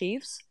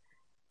achieves,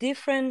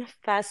 different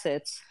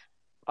facets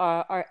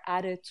are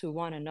added to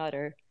one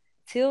another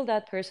till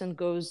that person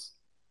goes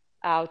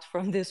out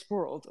from this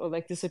world or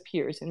like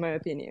disappears, in my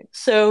opinion.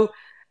 So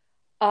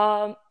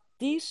um,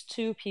 these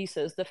two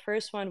pieces, the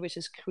first one, which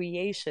is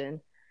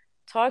creation,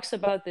 talks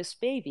about this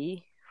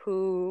baby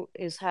who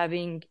is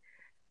having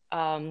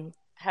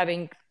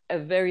a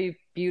very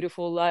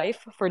beautiful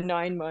life for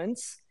 9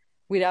 months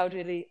without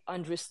really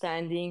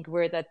understanding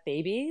where that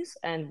baby is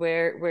and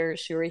where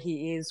sure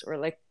he is, or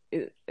like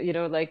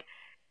like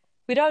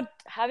without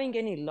having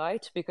any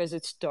light because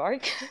it's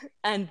dark.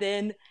 And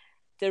then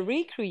the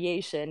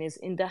recreation is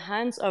in the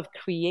hands of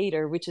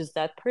creator, which is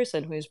that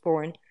person who is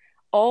born.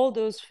 All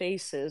those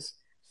faces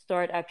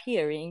start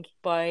appearing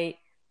by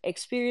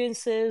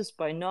experiences,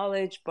 by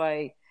knowledge,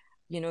 by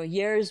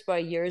years by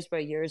years by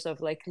years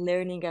of like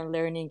learning and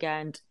learning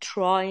and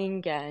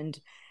trying and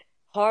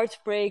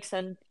heartbreaks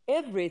and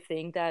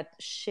everything that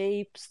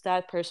shapes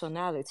that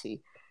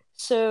personality.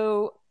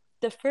 So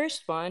the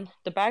first one,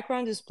 the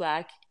background is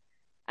black,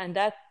 and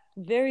that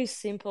very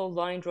simple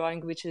line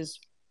drawing, which is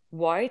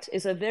white,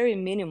 is a very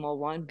minimal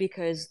one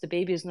because the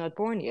baby is not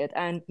born yet,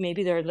 and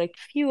maybe there are like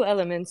few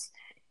elements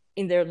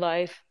in their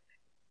life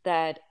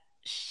that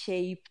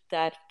shape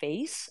that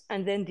face.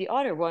 And then the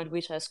other one,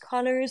 which has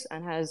colors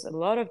and has a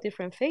lot of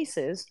different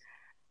faces,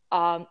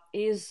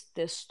 is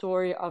the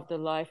story of the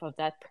life of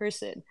that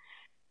person.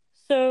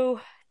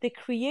 So the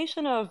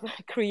creation of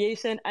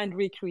creation and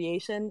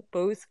recreation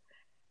both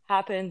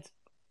happened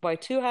by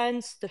two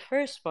hands. The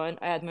first one,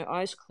 I had my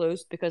eyes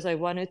closed because I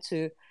wanted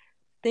to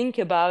think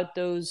about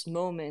those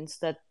moments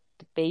that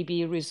the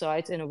baby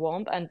resides in a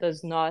womb and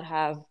does not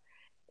have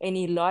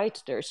any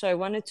light there. So I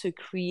wanted to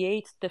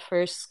create the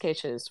first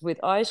sketches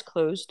with eyes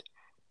closed,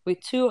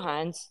 with two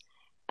hands,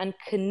 and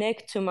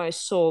connect to my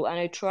soul. And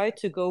I tried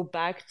to go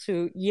back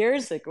to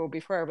years ago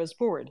before I was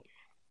born,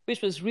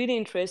 which was really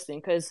interesting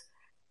because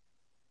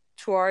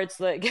towards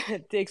like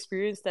the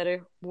experience that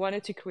I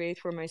wanted to create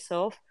for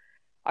myself,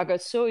 I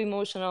got so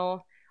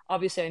emotional.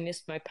 Obviously, I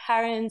missed my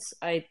parents.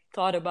 I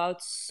thought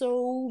about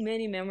so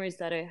many memories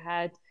that I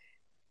had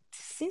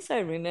since I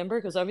remember,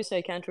 because obviously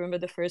I can't remember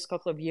the first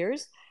couple of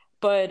years,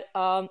 but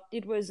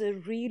it was a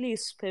really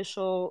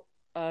special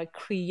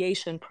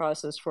creation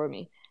process for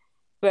me.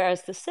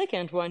 Whereas the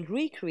second one,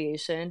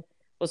 recreation,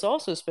 was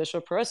also a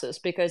special process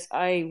because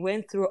I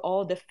went through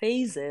all the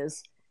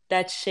phases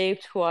that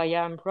shaped who I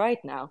am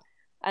right now.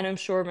 And I'm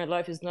sure my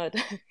life is not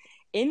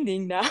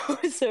ending now.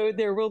 So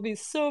there will be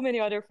so many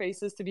other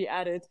phases to be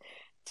added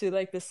to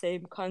like the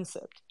same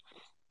concept.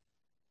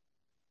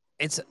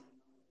 It's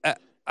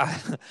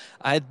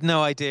I had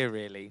no idea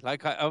really.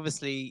 Like,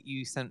 obviously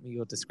you sent me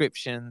your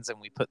descriptions and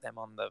we put them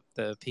on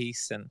the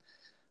piece, and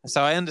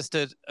so I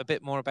understood a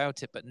bit more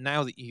about it. But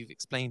now that you've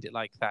explained it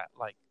like that,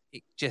 like,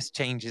 it just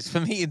changes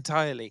for me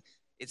entirely.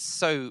 It's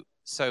so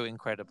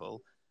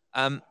incredible.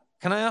 Can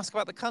I ask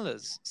about the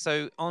colors?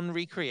 So on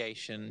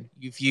recreation,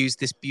 you've used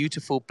this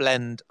beautiful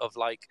blend of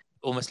like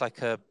almost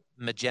like a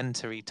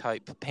magenta-y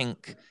type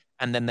pink,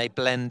 and then they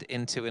blend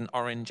into an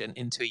orange and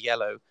into a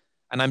yellow.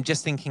 And I'm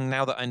just thinking,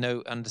 now that I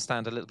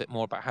understand a little bit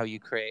more about how you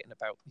create and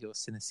about your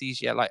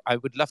synesthesia, like, I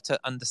would love to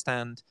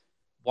understand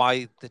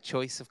why the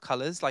choice of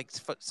colors. Like,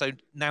 so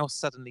now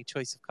suddenly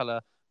choice of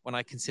color, when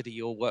I consider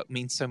your work,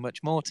 means so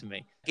much more to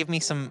me. Give me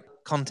some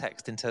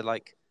context into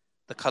like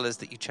the colors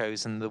that you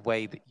chose and the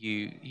way that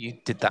you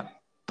did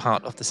that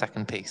part of the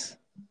second piece.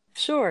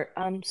 Sure.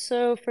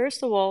 So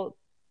first of all,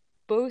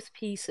 both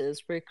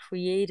pieces were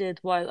created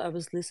while I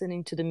was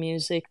listening to the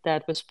music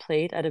that was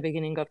played at the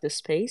beginning of the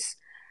space.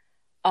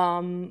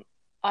 Um,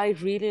 I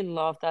really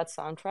love that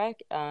soundtrack.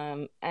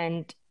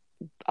 And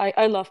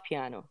I love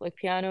piano. Like,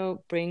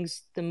 piano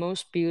brings the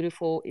most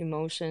beautiful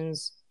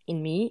emotions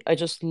in me. I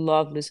just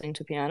love listening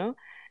to piano.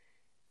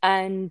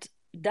 And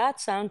that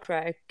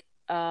soundtrack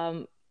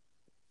um,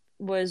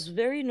 was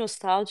very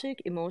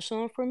nostalgic,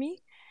 emotional for me.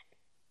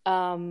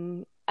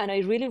 And I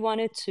really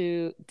wanted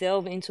to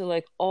delve into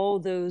like all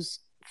those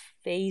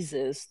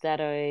phases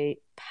that I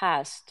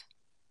passed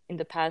in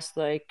the past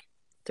like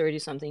 30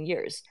 something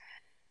years.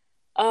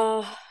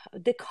 Uh,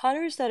 the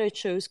colors that I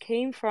chose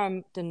came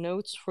from the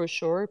notes for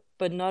sure,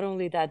 but not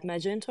only that,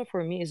 magenta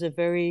for me is a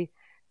very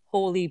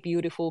holy,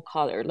 beautiful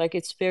color. Like,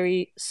 it's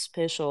very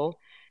special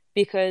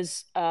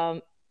because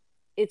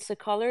it's a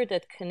color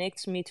that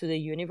connects me to the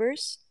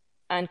universe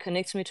and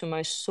connects me to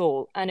my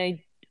soul. And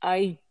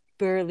I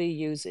barely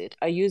use it.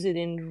 I use it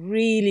in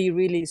really,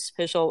 really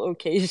special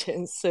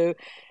occasions. So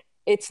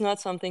it's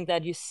not something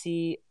that you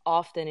see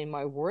often in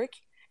my work,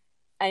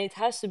 and it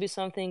has to be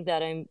something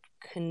that I'm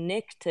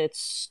connected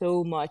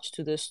so much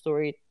to the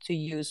story to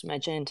use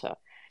magenta.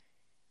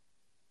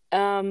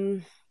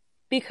 Um,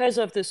 because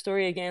of the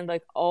story again,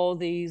 like all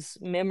these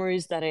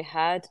memories that I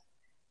had,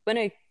 when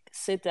I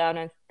sit down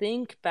and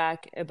think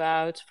back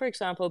about, for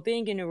example,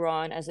 being in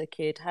Iran as a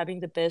kid, having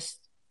the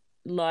best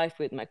life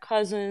with my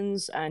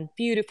cousins and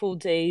beautiful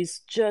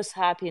days, just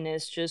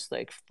happiness, just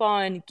like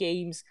fun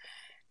games.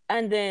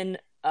 And then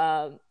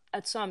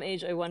at some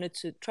age, I wanted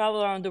to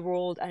travel around the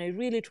world, and I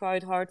really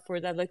tried hard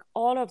for that. Like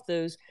all of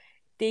those,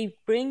 they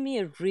bring me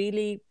a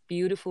really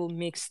beautiful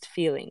mixed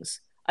feelings.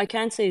 I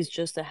can't say it's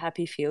just a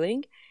happy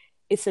feeling.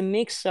 It's a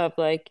mix of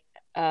like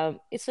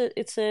it's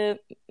a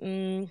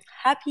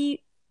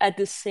happy at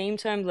the same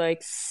time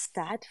like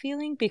sad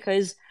feeling,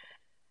 because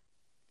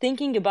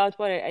thinking about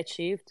what I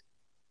achieved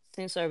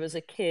since I was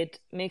a kid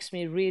makes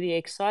me really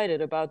excited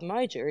about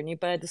my journey.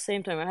 But at the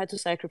same time, I had to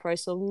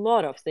sacrifice a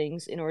lot of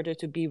things in order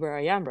to be where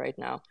I am right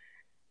now.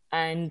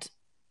 And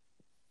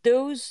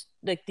those,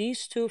 like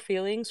these two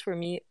feelings for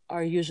me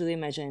are usually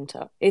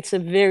magenta. It's a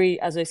very,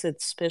 as I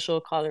said,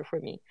 special color for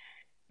me.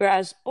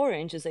 Whereas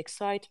orange is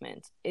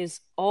excitement,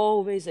 is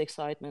always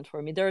excitement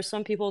for me. There are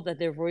some people that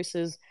their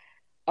voices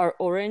are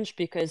orange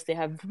because they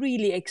have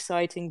really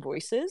exciting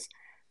voices,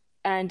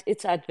 and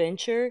it's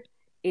adventure,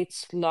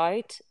 it's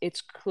light,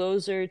 it's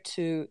closer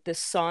to the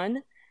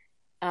sun.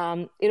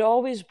 It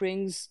always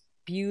brings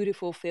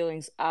beautiful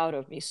feelings out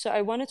of me. So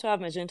I wanted to have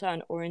magenta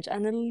and orange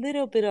and a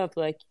little bit of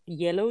like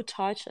yellow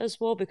touch as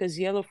well, because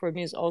yellow for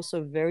me is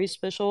also very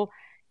special.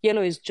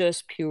 Yellow is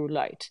just pure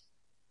light,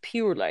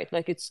 pure light.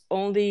 Like it's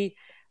only,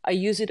 I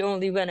use it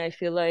only when I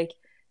feel like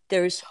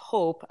there is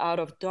hope out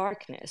of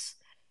darkness.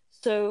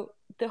 So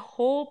the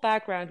whole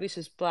background, which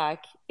is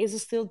black, is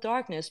still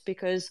darkness,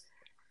 because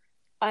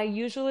I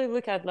usually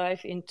look at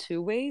life in two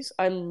ways.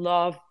 I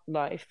love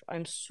life.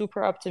 I'm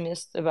super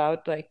optimistic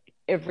about like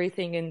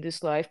everything in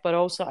this life, but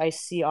also I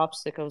see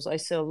obstacles. I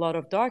see a lot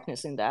of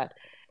darkness in that.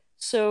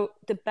 So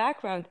the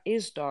background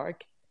is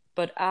dark,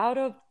 but out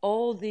of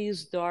all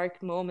these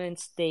dark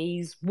moments,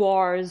 days,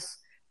 wars,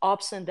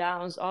 ups and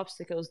downs,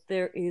 obstacles,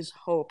 there is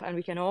hope. And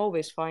we can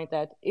always find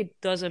that. It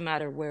doesn't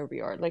matter where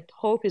we are. Like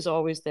hope is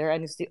always there.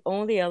 And it's the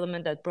only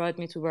element that brought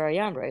me to where I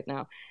am right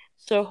now.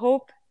 So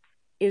hope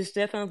is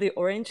definitely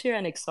orange here,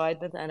 and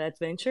excitement and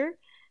adventure.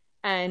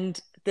 And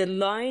the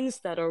lines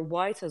that are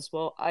white as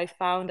well, I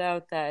found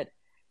out that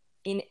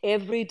in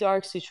every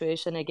dark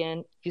situation,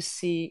 again, you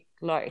see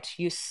light,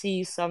 you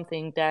see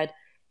something that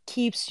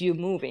keeps you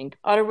moving.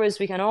 Otherwise,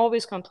 we can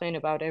always complain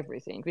about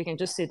everything. We can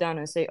just sit down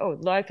and say, oh,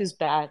 life is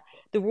bad,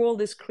 the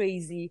world is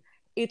crazy.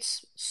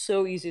 It's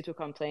so easy to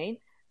complain,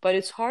 but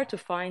it's hard to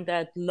find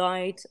that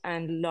light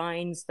and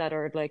lines that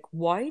are like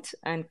white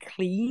and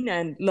clean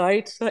and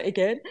light. So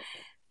again,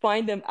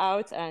 find them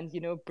out and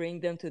bring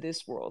them to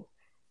this world.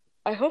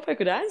 I hope I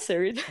could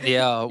answer it.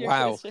 Yeah, Your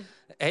wow.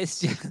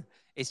 question.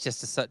 It's just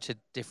such a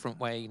different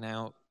way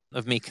now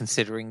of me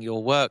considering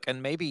your work,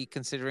 and maybe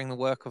considering the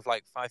work of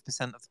like 5%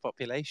 of the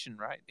population,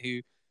 right?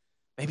 Who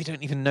maybe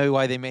don't even know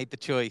why they made the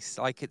choice.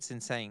 Like, it's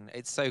insane.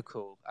 It's so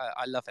cool.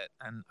 I love it.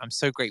 And I'm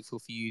so grateful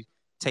for you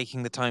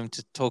taking the time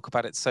to talk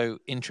about it so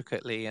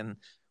intricately and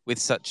with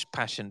such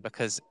passion,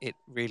 because it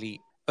really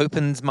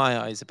opens my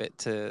eyes a bit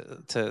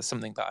to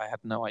something that I had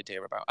no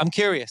idea about. I'm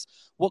curious,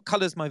 what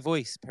color's my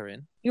voice,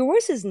 Parin? Your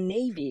voice is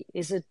navy.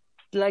 Is it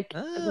like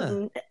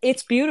Ah.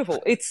 it's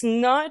beautiful. It's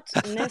not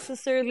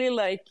necessarily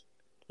like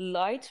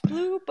light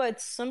blue,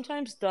 but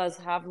sometimes does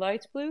have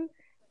light blue,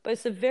 but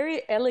it's a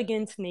very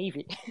elegant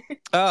navy.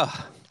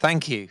 Oh,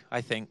 thank you.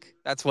 I think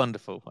that's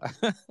wonderful.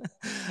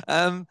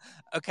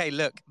 Okay,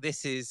 look,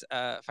 this is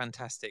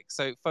fantastic.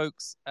 So,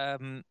 folks,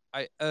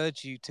 I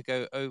urge you to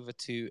go over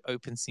to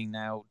OpenSea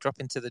now, drop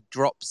into the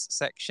drops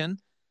section.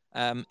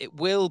 It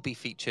will be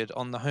featured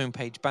on the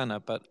homepage banner,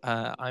 but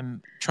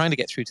I'm trying to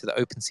get through to the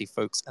OpenSea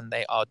folks, and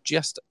they are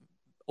just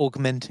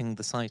augmenting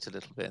the site a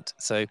little bit.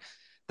 So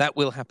that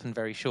will happen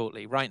very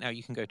shortly. Right now,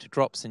 you can go to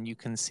drops and you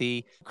can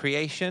see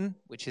creation,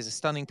 which is a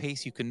stunning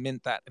piece. You can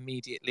mint that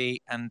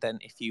immediately. And then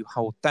if you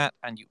hold that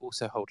and you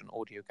also hold an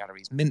Audio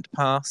Galleries mint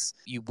pass,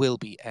 you will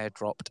be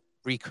airdropped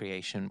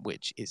recreation,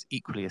 which is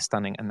equally as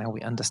stunning. And now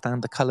we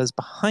understand the colors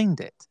behind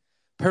it.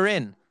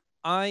 Parin,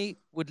 I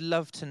would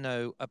love to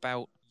know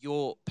about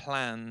your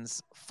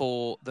plans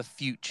for the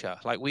future.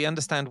 Like, we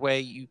understand where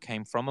you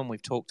came from and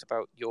we've talked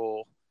about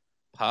your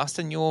past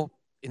and your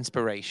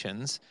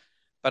inspirations,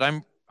 but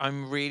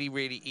I'm really,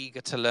 really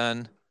eager to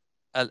learn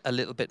a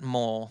little bit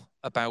more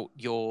about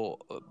your.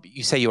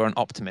 You say you're an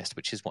optimist,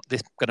 which is what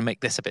this going to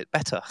make this a bit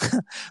better.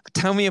 But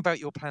tell me about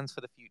your plans for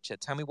the future.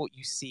 Tell me what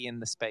you see in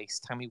the space.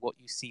 Tell me what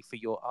you see for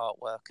your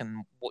artwork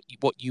and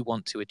what you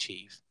want to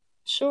achieve.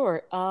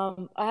 Sure. I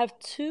have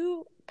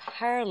two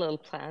parallel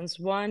plans,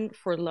 one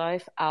for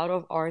life out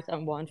of art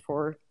and one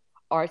for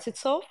art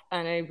itself,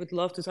 and I would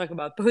love to talk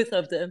about both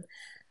of them.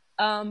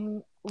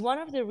 One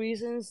of the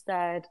reasons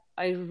that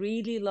I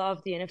really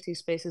love the NFT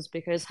space is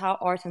because how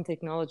art and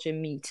technology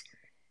meet,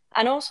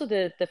 and also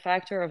the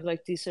factor of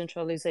like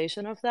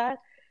decentralization of that.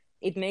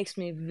 It makes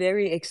me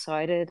very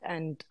excited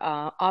and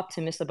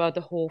optimistic about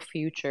the whole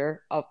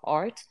future of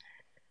art.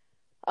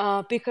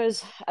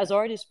 Because as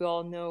artists, we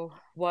all know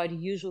what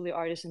usually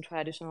artists in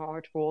traditional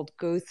art world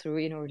go through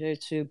in order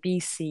to be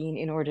seen,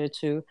 in order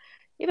to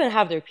even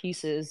have their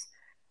pieces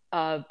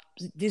uh,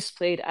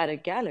 displayed at a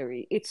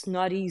gallery. It's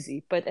not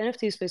easy, but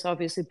NFT space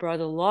obviously brought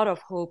a lot of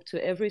hope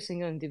to every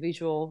single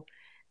individual,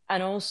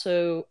 and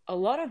also a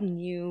lot of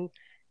new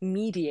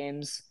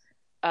mediums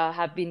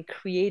have been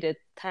created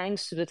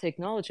thanks to the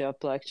technology of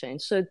blockchain.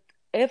 So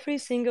every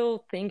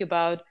single thing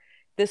about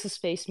this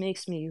space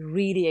makes me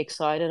really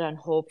excited and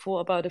hopeful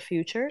about the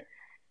future.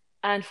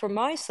 And for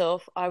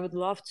myself, I would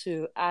love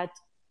to add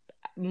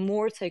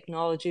more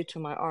technology to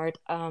my art.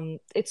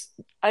 It's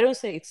I don't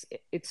say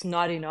it's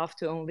not enough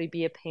to only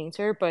be a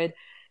painter, but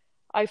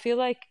I feel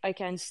like I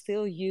can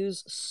still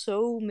use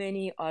so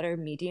many other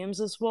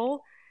mediums as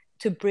well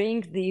to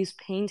bring these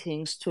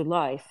paintings to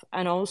life,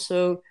 and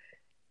also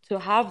to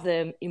have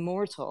them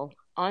immortal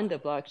on the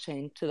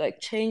blockchain, to like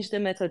change the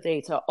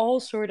metadata, all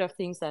sort of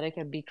things that I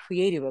can be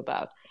creative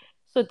about.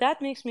 So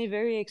that makes me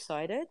very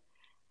excited.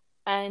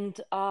 And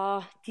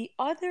the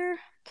other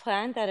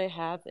plan that I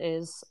have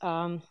is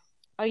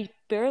I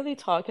barely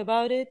talk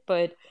about it,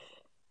 but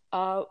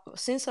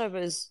since I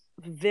was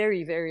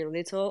very, very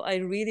little, I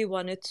really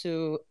wanted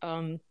to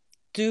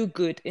do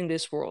good in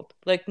this world.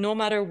 Like no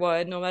matter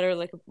what, no matter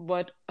like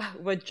what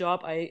what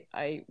job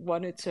I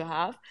wanted to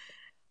have,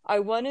 I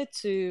wanted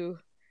to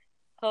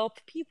help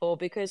people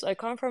because I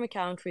come from a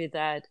country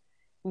that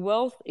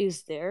wealth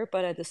is there,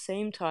 but at the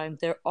same time,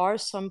 there are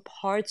some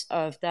parts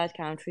of that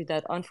country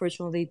that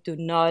unfortunately do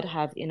not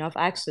have enough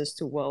access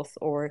to wealth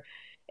or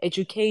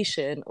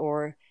education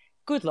or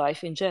good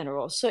life in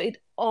general. So it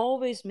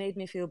always made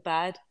me feel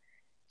bad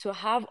to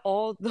have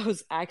all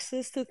those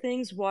access to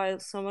things while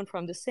someone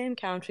from the same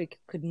country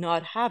could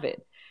not have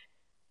it.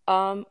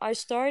 I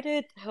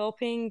started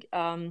helping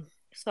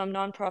some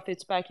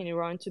nonprofits back in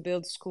Iran to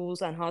build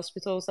schools and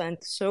hospitals, and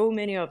so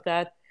many of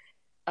that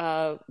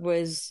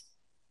was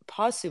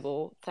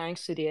possible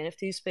thanks to the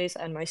NFT space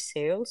and my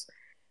sales.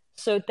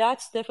 So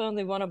that's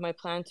definitely one of my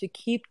plans to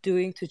keep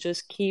doing, to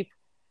just keep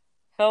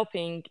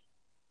helping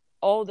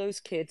all those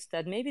kids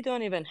that maybe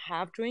don't even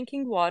have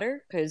drinking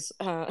water, because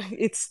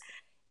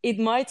it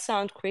might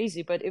sound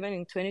crazy, but even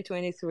in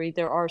 2023,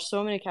 there are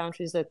so many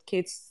countries that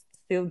kids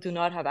still do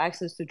not have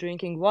access to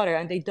drinking water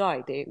and they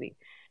die daily,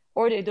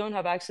 or they don't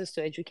have access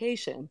to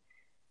education.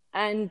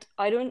 And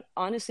I don't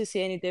honestly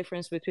see any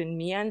difference between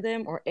me and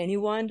them or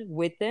anyone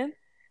with them.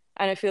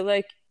 And I feel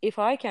like if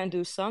I can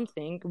do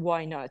something,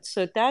 why not?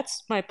 So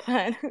that's my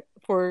plan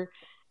for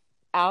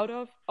out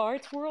of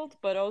art world,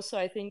 but also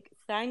I think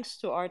thanks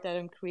to art that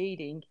I'm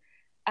creating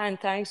and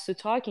thanks to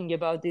talking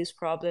about these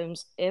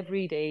problems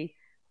every day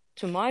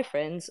to my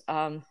friends,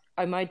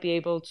 I might be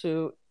able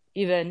to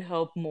even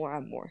help more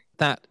and more.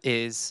 That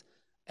is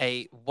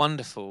a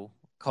wonderful,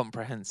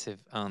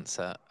 comprehensive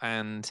answer.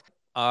 And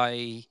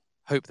I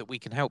hope that we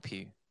can help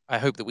you. I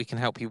hope that we can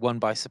help you, one,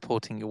 by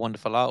supporting your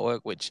wonderful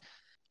artwork, which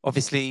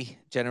obviously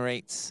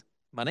generates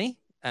money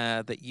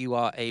that you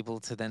are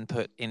able to then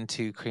put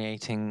into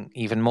creating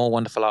even more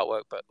wonderful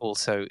artwork, but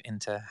also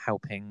into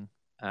helping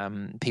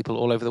people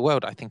all over the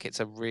world. I think it's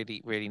a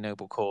really, really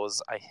noble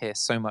cause. I hear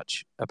so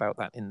much about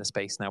that in the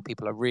space now.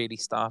 People are really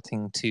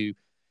starting to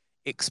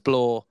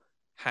explore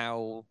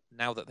how,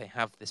 now that they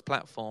have this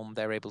platform,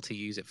 they're able to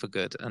use it for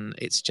good. And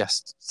it's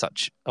just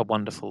such a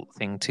wonderful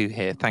thing to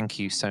hear. Thank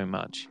you so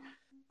much.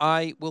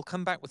 I will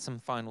come back with some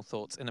final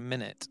thoughts in a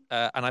minute.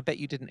 And I bet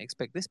you didn't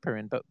expect this,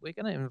 Parin, but we're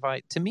going to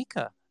invite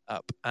Tamika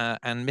up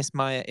and Miss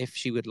Maya if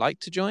she would like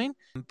to join.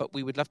 But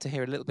we would love to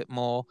hear a little bit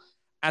more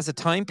as a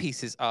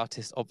timepieces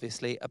artist,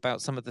 obviously,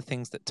 about some of the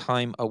things that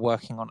Time are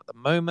working on at the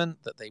moment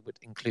that they would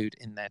include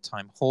in their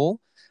Time Hall.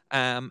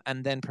 And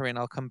then, Parin,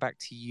 I'll come back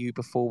to you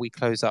before we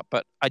close up.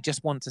 But I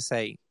just want to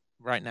say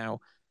right now,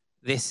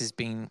 this has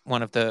been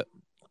one of the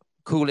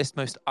coolest,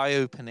 most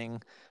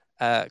eye-opening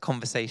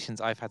conversations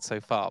I've had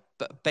so far,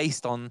 but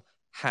based on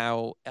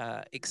how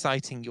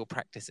exciting your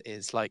practice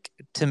is. Like,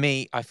 to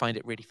me, I find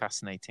it really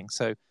fascinating.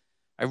 So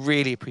I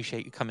really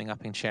appreciate you coming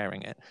up and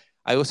sharing it.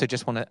 I also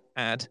just want to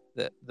add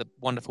that the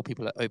wonderful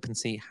people at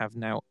OpenSea have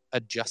now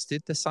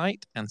adjusted the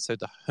site. And so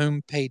the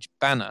homepage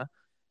banner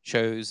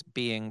shows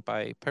Being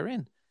by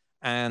Parin.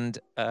 And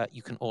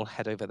you can all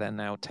head over there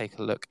now, take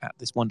a look at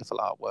this wonderful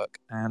artwork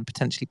and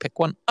potentially pick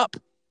one up.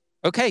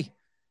 Okay,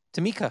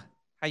 Tamika,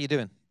 how you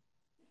doing?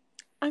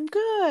 I'm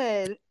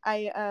good.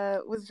 I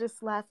was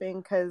just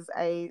laughing because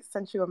I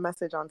sent you a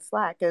message on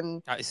Slack,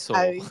 and I saw.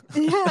 I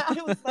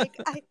was like,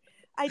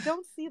 I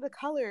don't see the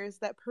colors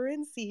that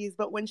Parin sees,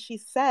 but when she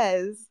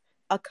says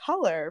a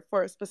color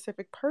for a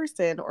specific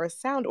person or a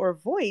sound or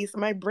voice,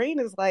 my brain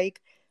is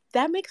like,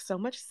 that makes so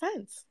much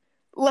sense.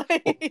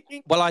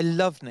 Like, well, I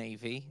love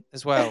navy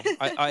as well.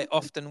 I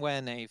often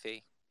wear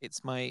navy.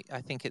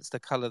 I think it's the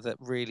color that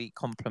really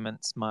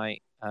complements my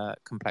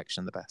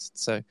complexion the best.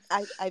 So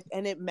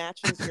and it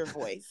matches your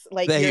voice.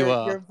 Like there you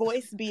are. Your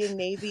voice being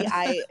navy,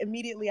 I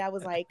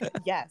was like,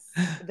 yes,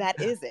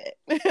 that is it.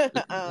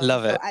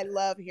 Love so it. I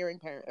love hearing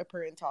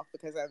Parin talk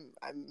because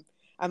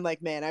I'm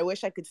like, man, I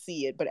wish I could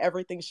see it, but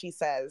everything she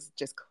says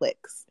just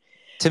clicks.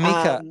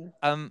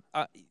 Tamika,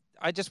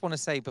 I just want to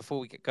say before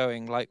we get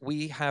going, like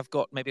we have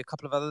got maybe a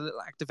couple of other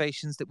little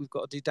activations that we've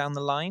got to do down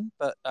the line,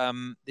 but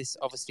this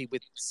obviously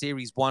with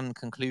series 1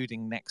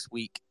 concluding next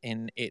week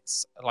in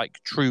its like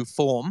true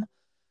form,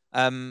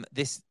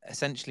 this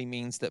essentially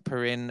means that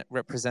Parin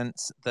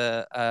represents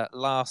the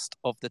last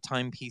of the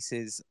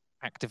timepieces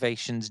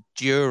activations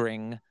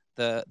during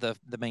the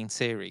main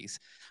series.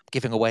 I'm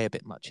giving away a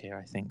bit much here,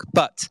 I think,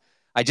 but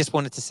I just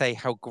wanted to say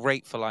how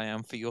grateful I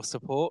am for your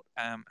support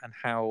and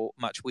how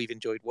much we've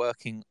enjoyed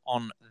working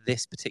on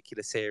this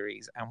particular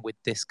series and with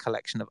this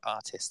collection of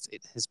artists.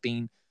 It has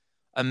been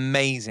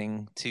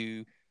amazing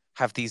to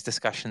have these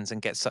discussions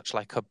and get such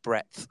like a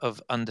breadth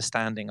of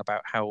understanding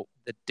about how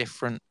the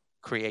different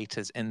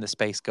creators in the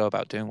space go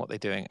about doing what they're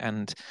doing.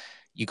 And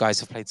you guys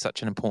have played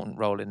such an important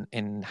role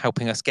in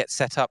helping us get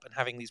set up and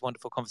having these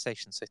wonderful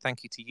conversations. So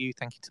thank you to you.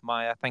 Thank you to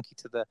Maya. Thank you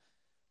to the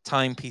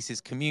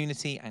Timepieces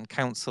community and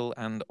council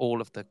and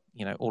all of the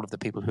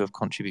people who have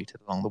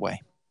contributed along the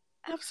way.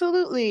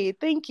 Absolutely.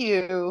 Thank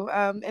you.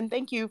 And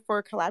thank you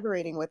for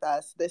collaborating with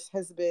us. This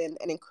has been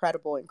an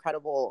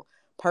incredible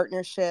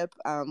partnership.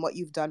 What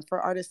you've done for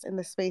artists in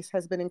the space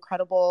has been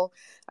incredible.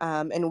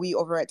 And we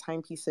over at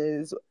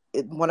Timepieces,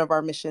 one of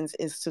our missions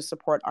is to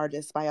support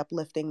artists by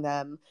uplifting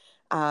them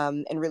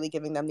and really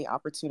giving them the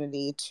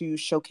opportunity to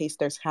showcase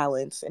their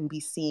talents and be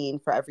seen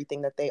for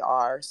everything that they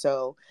are.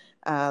 So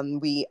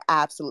we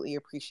absolutely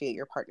appreciate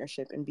your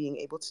partnership and being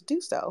able to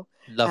do so.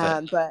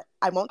 Love it. But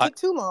I won't take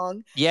too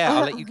long. Yeah,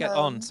 I'll let you get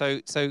on.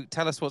 So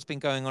tell us what's been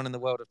going on in the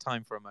world of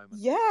time for a moment.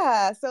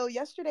 Yeah. So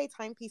yesterday,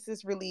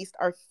 Timepieces released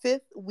our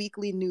 5th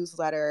weekly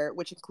newsletter,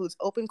 which includes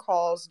open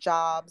calls,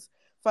 jobs,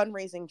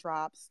 fundraising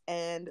drops,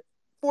 and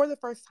for the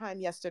first time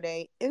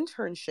yesterday,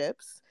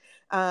 internships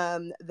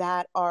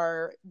that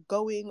are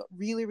going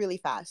really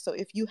fast. So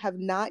if you have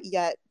not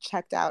yet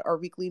checked out our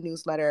weekly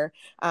newsletter,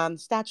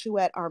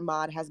 Statuette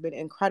Armad has been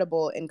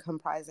incredible in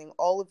comprising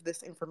all of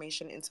this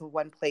information into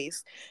one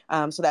place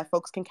so that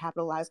folks can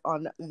capitalize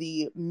on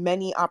the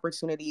many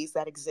opportunities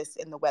that exist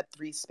in the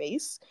Web3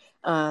 space.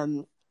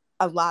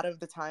 A lot of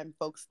the time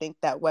folks think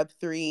that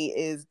Web3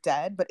 is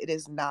dead, but it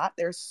is not.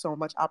 There's so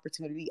much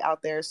opportunity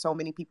out there. So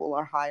many people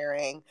are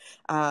hiring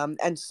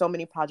and so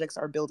many projects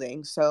are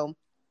building. So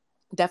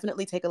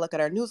definitely take a look at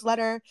our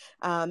newsletter.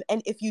 And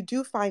if you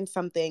do find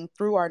something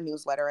through our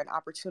newsletter, an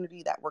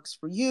opportunity that works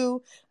for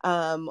you,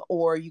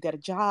 or you get a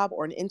job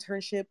or an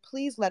internship,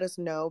 please let us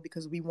know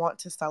because we want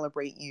to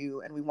celebrate you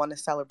and we want to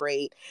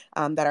celebrate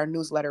that our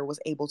newsletter was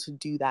able to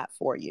do that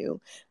for you.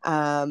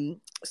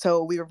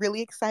 So we were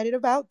really excited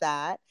about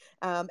that.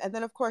 And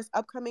then, of course,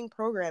 upcoming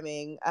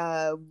programming.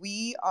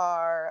 We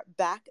are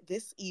back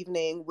this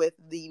evening with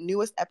the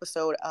newest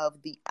episode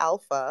of The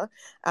Alpha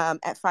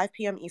at 5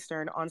 p.m.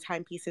 Eastern on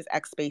Timepieces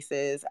X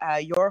Spaces.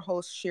 Your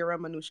hosts, Shira,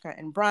 Manushka,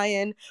 and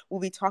Brian,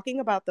 will be talking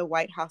about the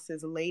White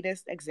House's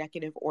latest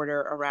executive order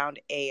around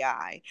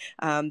AI.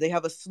 They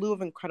have a slew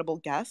of incredible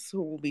guests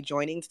who will be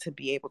joining to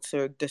be able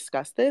to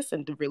discuss this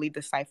and to really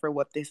decipher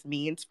what this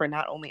means for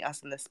not only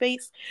us in the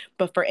space,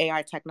 but for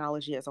AI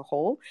technology as a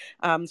whole.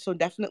 So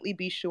definitely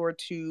be sure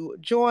to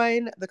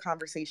join the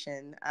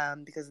conversation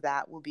because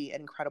that will be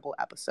an incredible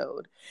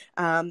episode.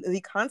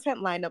 The content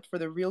lineup for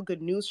the Real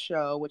Good News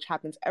Show, which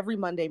happens every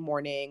Monday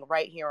morning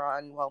right here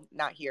on, well,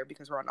 not here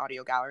because we're on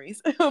Audio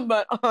Galleries,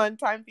 but on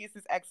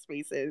Timepieces X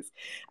Spaces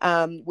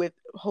with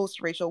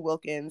host Rachel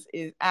Wilkins,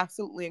 is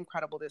absolutely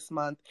incredible this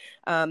month.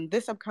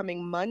 This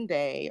upcoming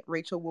Monday,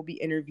 Rachel will be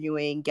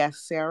interviewing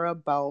guest Sarah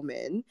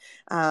Bowman.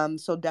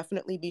 So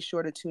definitely be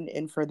sure to tune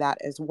in for that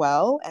as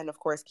well. And of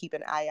course, keep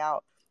an eye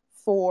out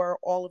for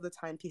all of the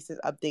Timepieces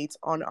updates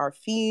on our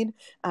feed.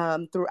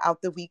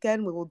 Throughout the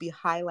weekend, we will be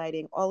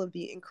highlighting all of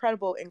the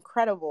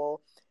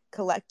incredible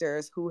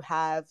collectors who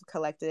have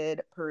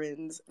collected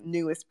Parin's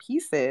newest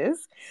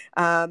pieces.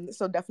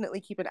 So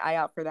definitely keep an eye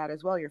out for that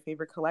as well. Your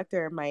favorite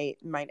collector might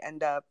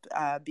end up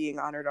being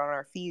honored on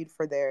our feed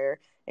for their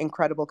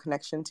incredible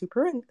connection to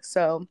Parin.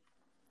 So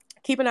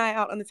keep an eye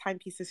out on the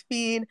Timepieces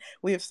feed.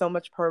 We have so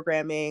much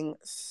programming,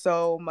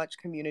 so much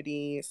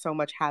community, so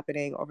much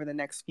happening over the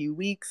next few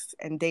weeks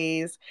and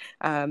days.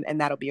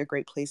 And that'll be a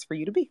great place for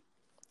you to be.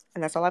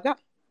 And that's all I've got.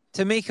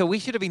 Tamika, we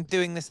should have been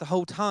doing this the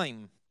whole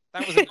time.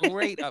 That was a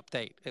great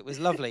update. It was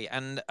lovely.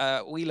 And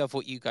we love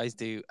what you guys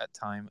do at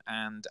Time.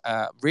 And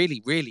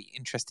really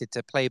interested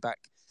to play back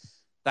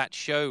that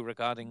show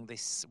regarding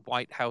this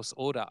White House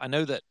order. I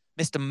know that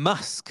Mr.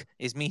 Musk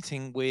is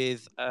meeting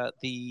with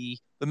the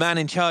man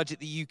in charge at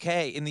the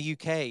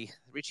UK,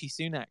 Rishi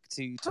Sunak,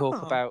 to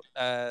talk about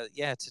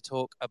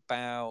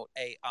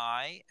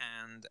AI,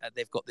 and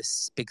they've got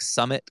this big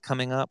summit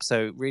coming up.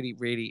 So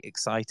really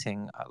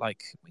exciting.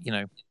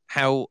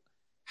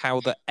 How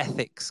the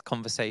ethics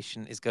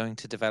conversation is going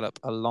to develop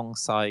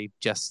alongside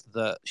just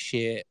the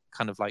sheer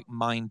kind of like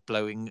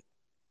mind-blowing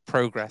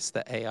progress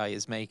that AI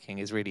is making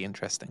is really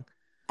interesting.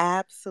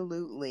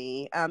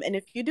 Absolutely. And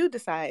if you do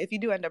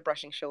end up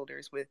brushing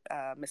shoulders with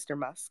Mr.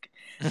 Musk,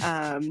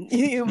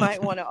 you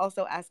might want to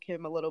also ask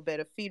him a little bit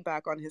of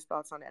feedback on his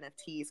thoughts on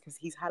NFTs, because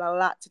he's had a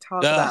lot to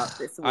talk about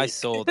this week. I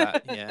saw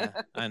that. Yeah,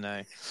 I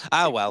know.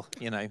 Well,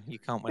 you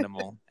can't win them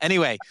all.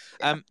 Anyway,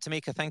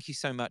 Tamika, thank you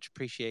so much.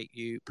 Appreciate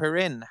you.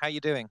 Parin, how you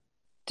doing?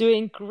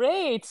 Doing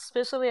great,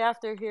 especially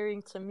after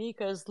hearing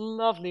Tamika's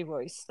lovely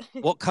voice.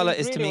 What color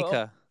Doing is really Tamika?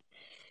 well.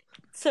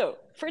 So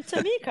for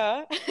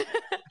Tamika,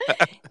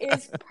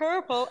 it's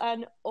purple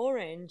and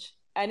orange.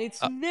 And it's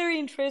very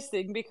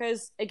interesting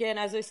because, again,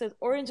 as I said,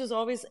 orange is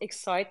always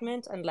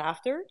excitement and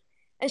laughter.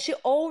 And she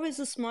always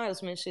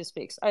smiles when she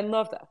speaks. I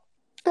love that.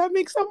 That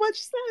makes so much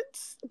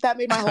sense. That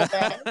made my whole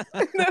day.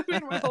 That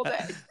made my whole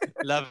day.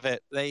 Love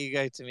it. There you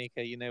go,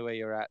 Tamika. You know where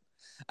you're at.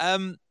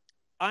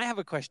 I have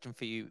a question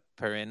for you,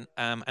 Parin,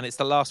 and it's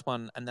the last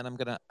one, and then I'm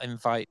going to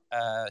invite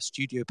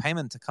Studio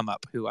Payment to come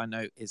up, who I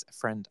know is a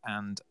friend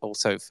and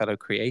also fellow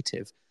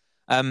creative.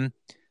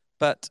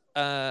 But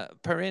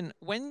Parin,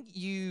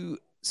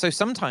 so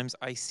sometimes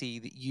I see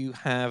that you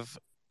have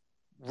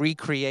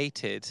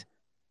recreated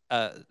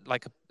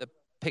like a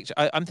picture.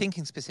 I'm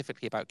thinking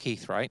specifically about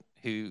Keith, right?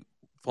 Who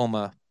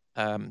former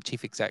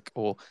chief exec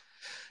or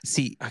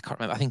I can't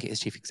remember. I think it is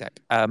chief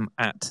exec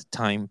at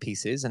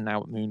Timepieces and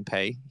now at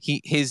MoonPay.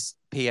 His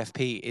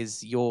PFP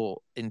is your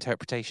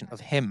interpretation of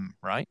him,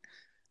 right?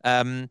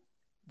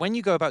 When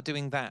you go about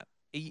doing that,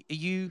 are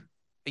you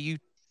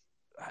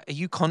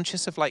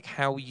conscious of like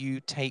how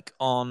you take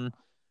on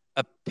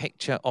a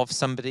picture of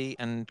somebody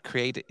and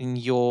create it in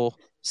your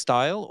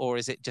style, or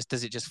does it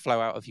just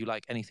flow out of you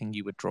like anything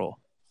you would draw?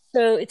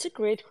 So it's a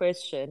great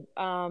question.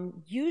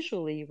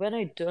 Usually when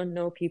I don't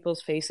know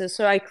people's faces,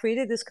 so I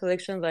created this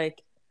collection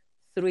like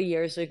 3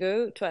 years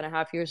ago,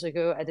 2.5 years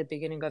ago, at the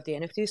beginning of the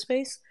NFT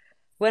space,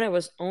 when I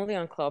was only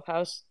on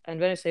Clubhouse. And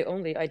when I say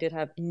only, I did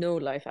have no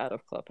life out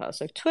of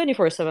Clubhouse, like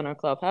 24/7 on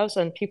Clubhouse.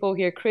 And people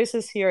here, Chris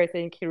is here, I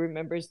think he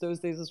remembers those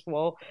days as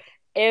well.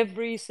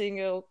 Every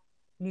single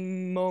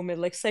moment,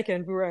 like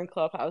second, we were on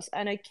Clubhouse.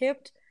 And I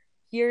kept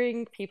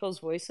hearing people's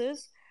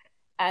voices.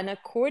 And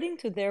according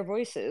to their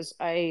voices,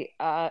 I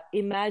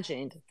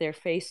imagined their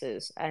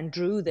faces and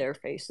drew their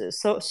faces.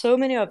 So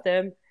many of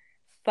them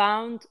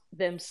found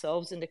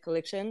themselves in the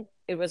collection.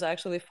 It was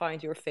actually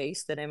Find Your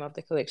Face, the name of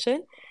the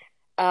collection.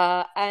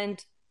 And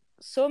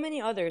so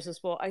many others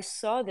as well. I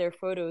saw their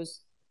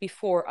photos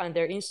before on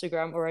their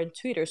Instagram or on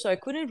Twitter, so I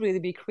couldn't really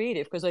be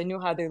creative because I knew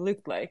how they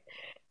looked like.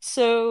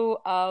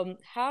 So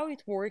how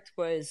it worked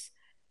was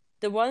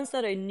the ones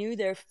that I knew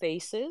their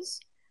faces,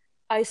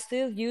 I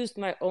still used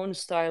my own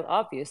style,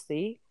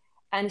 obviously,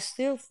 and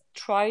still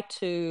try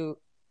to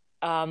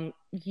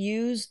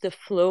use the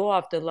flow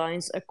of the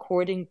lines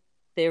according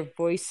their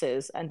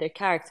voices and their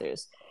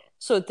characters.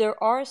 So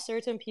there are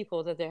certain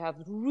people that they have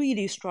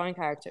really strong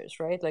characters,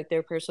 right? Like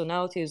their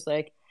personality is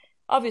like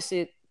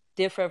obviously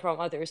different from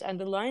others, and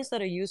the lines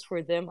that I use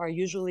for them are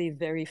usually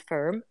very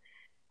firm.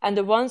 And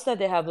the ones that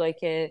they have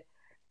like a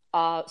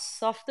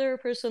softer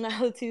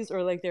personalities,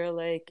 or like they're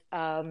like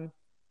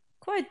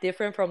quite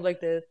different from like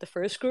the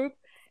first group,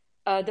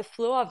 the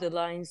flow of the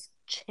lines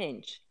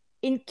change.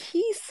 In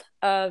Keith,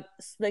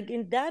 like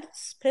in that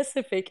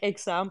specific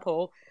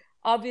example,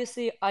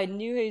 obviously I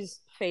knew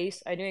his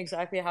face, I knew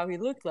exactly how he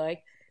looked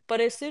like,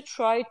 but I still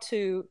tried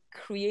to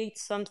create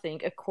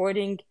something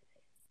according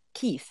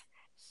Keith.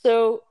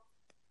 So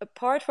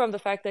apart from the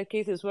fact that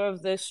Keith is one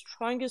of the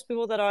strongest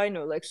people that I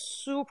know, like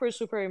super,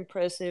 super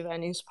impressive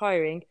and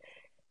inspiring,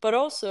 but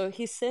also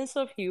his sense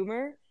of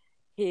humor,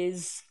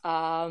 his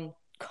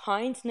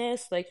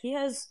kindness, like he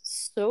has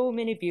so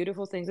many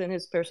beautiful things in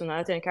his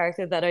personality and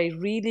character that I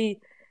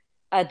really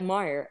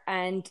admire.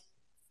 And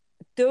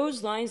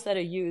those lines that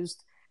I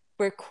used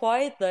were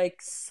quite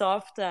like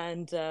soft,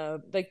 and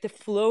like the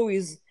flow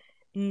is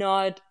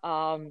not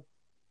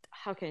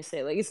how can I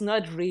say, like it's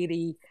not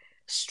really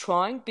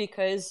strong,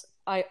 because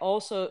I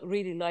also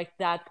really like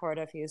that part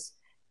of his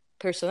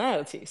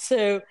personality.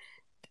 So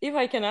if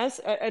I can ask,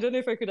 I don't know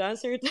if I could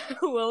answer it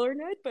well or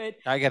not, but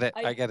I get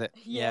it.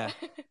 Yeah.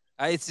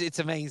 It's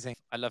amazing.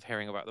 I love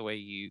hearing about the way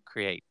you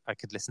create. I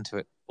could listen to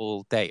it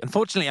all day.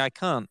 Unfortunately, I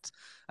can't.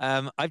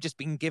 I've just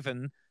been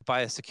given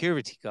by a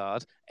security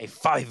guard a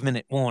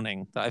 5-minute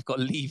warning that I've got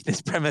to leave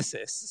this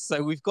premises.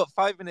 So we've got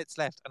 5 minutes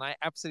left, and I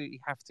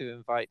absolutely have to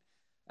invite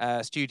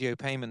Studio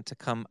Payment to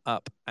come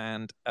up,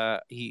 and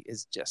he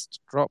is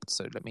just dropped.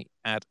 So let me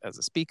add as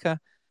a speaker,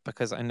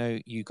 because I know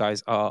you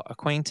guys are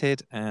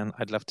acquainted, and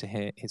I'd love to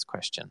hear his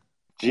question.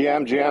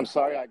 GM,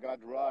 sorry I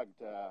got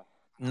drugged.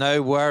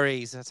 No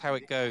worries. That's how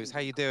it goes. How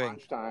you doing?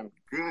 Lunchtime.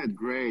 Good,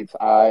 great.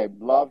 I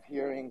love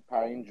hearing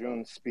Parin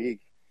Jun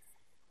speak.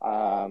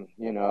 And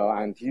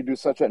you do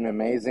such an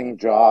amazing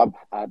job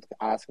at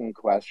asking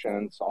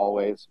questions,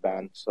 always,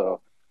 Ben. So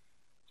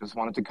just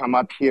wanted to come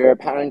up here.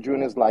 Parin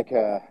Jun is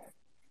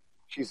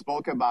she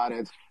spoke about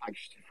it like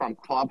from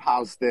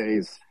Clubhouse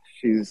days.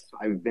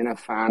 I've been a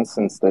fan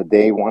since the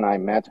day when I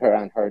met her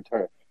and heard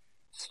her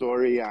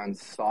story and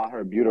saw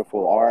her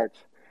beautiful art.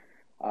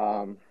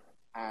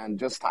 and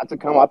just had to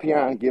come up here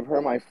and give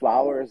her my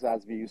flowers,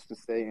 as we used to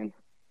say in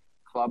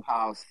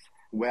Clubhouse.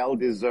 Well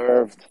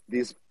deserved.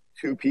 These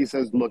two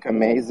pieces look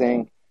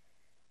amazing.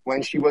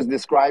 When she was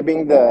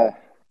describing the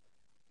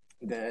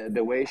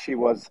way she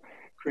was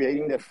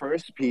creating the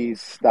first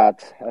piece,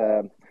 that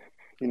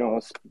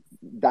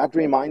that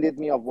reminded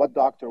me of what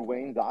Dr.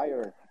 Wayne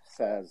Dyer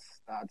says.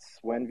 That's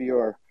when we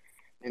are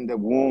in the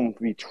womb,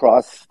 we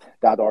trust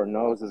that our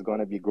nose is going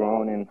to be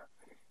grown in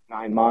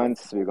 9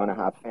 months. We're going to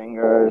have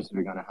fingers.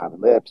 We're going to have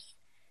lips.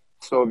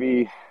 So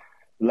we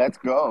let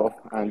go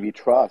and we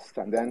trust.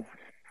 And then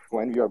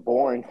when we are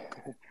born,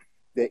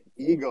 the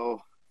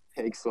ego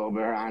takes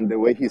over. And the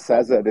way he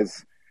says it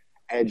is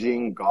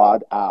edging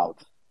God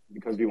out,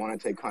 because we want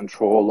to take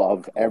control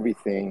of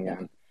everything.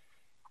 And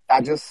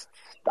I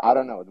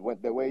don't know,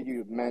 the way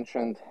you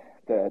mentioned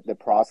the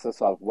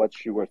process of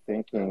what you were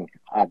thinking,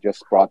 I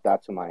just brought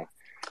that to my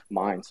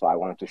mind. So I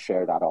wanted to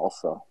share that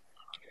also.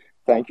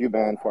 Thank you,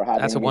 Ben, for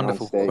having me on stage. That's a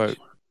wonderful quote.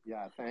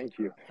 Yeah, thank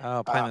you.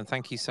 Oh, Payman,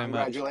 thank you so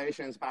much.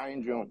 Congratulations,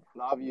 Parin June.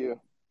 Love you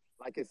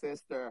like a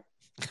sister.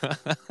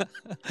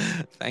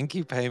 Thank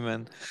you,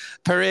 Payman.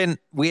 Parin,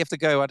 we have to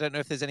go. I don't know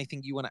if there's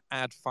anything you want to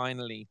add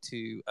finally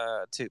to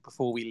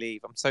before we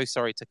leave. I'm so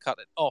sorry to cut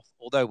it off,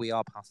 although we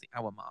are past the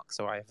hour mark,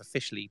 so I have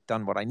officially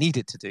done what I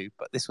needed to do.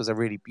 But this was a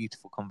really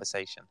beautiful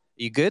conversation.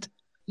 Are you good?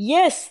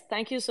 Yes,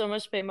 thank you so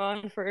much,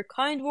 Payman, for your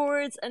kind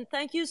words, and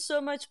thank you so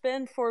much,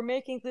 Ben, for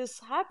making this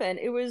happen.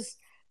 It is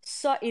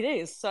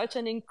such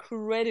an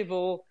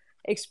incredible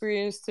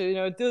experience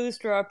to do this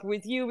drop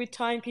with you, with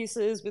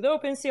timepieces, with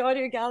OpenSea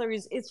audio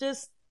galleries. It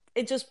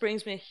just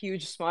brings me a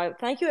huge smile.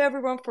 Thank you,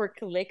 everyone, for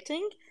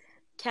collecting.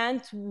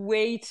 Can't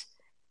wait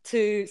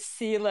to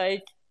see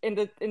in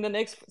the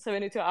next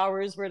 72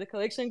 hours where the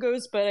collection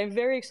goes, but I'm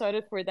very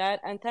excited for that.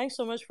 And thanks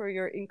so much for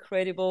your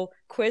incredible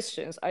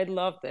questions. I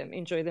love them,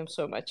 enjoy them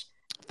so much.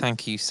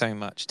 Thank you so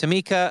much.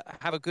 Tamika,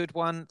 have a good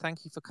one.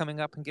 Thank you for coming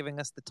up and giving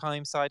us the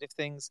time side of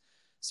things.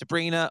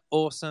 Sabrina,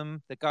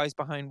 awesome. The guys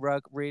behind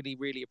Rug, really,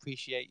 really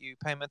appreciate you.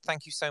 Payman,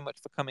 thank you so much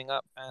for coming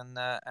up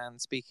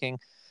and speaking.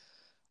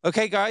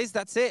 Okay, guys,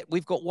 that's it.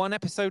 We've got one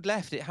episode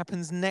left. It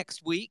happens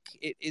next week.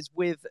 It is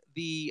with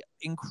the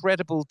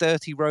incredible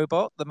Dirty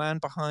Robot, the man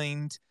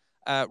behind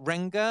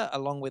Renga,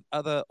 along with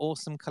other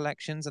awesome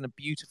collections, and a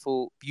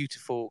beautiful,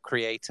 beautiful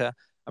creator.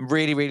 I'm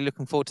really, really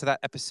looking forward to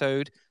that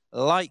episode.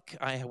 Like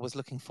I was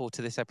looking forward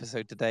to this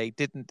episode today.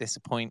 Didn't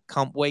disappoint.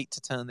 Can't wait to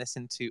turn this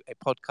into a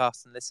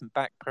podcast and listen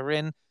back.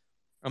 Parin,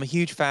 I'm a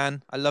huge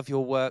fan. I love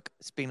your work.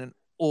 It's been an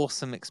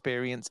awesome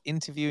experience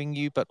interviewing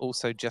you, but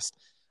also just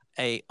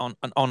an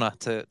honor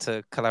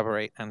to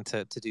collaborate and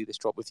to do this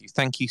drop with you.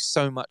 Thank you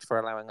so much for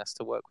allowing us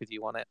to work with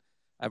you on it.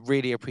 I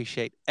really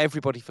appreciate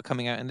everybody for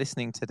coming out and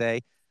listening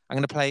today. I'm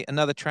going to play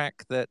another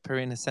track that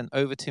Parin has sent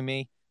over to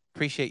me.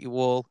 Appreciate you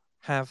all.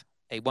 Have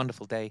a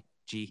wonderful day.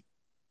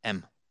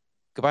 GM.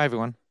 Goodbye,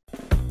 everyone.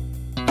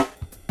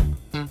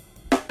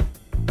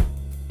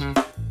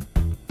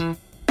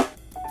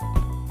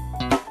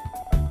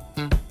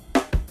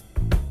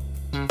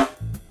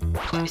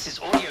 This is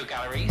Audio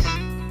Galleries.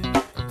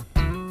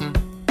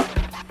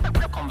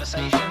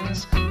 Conversation.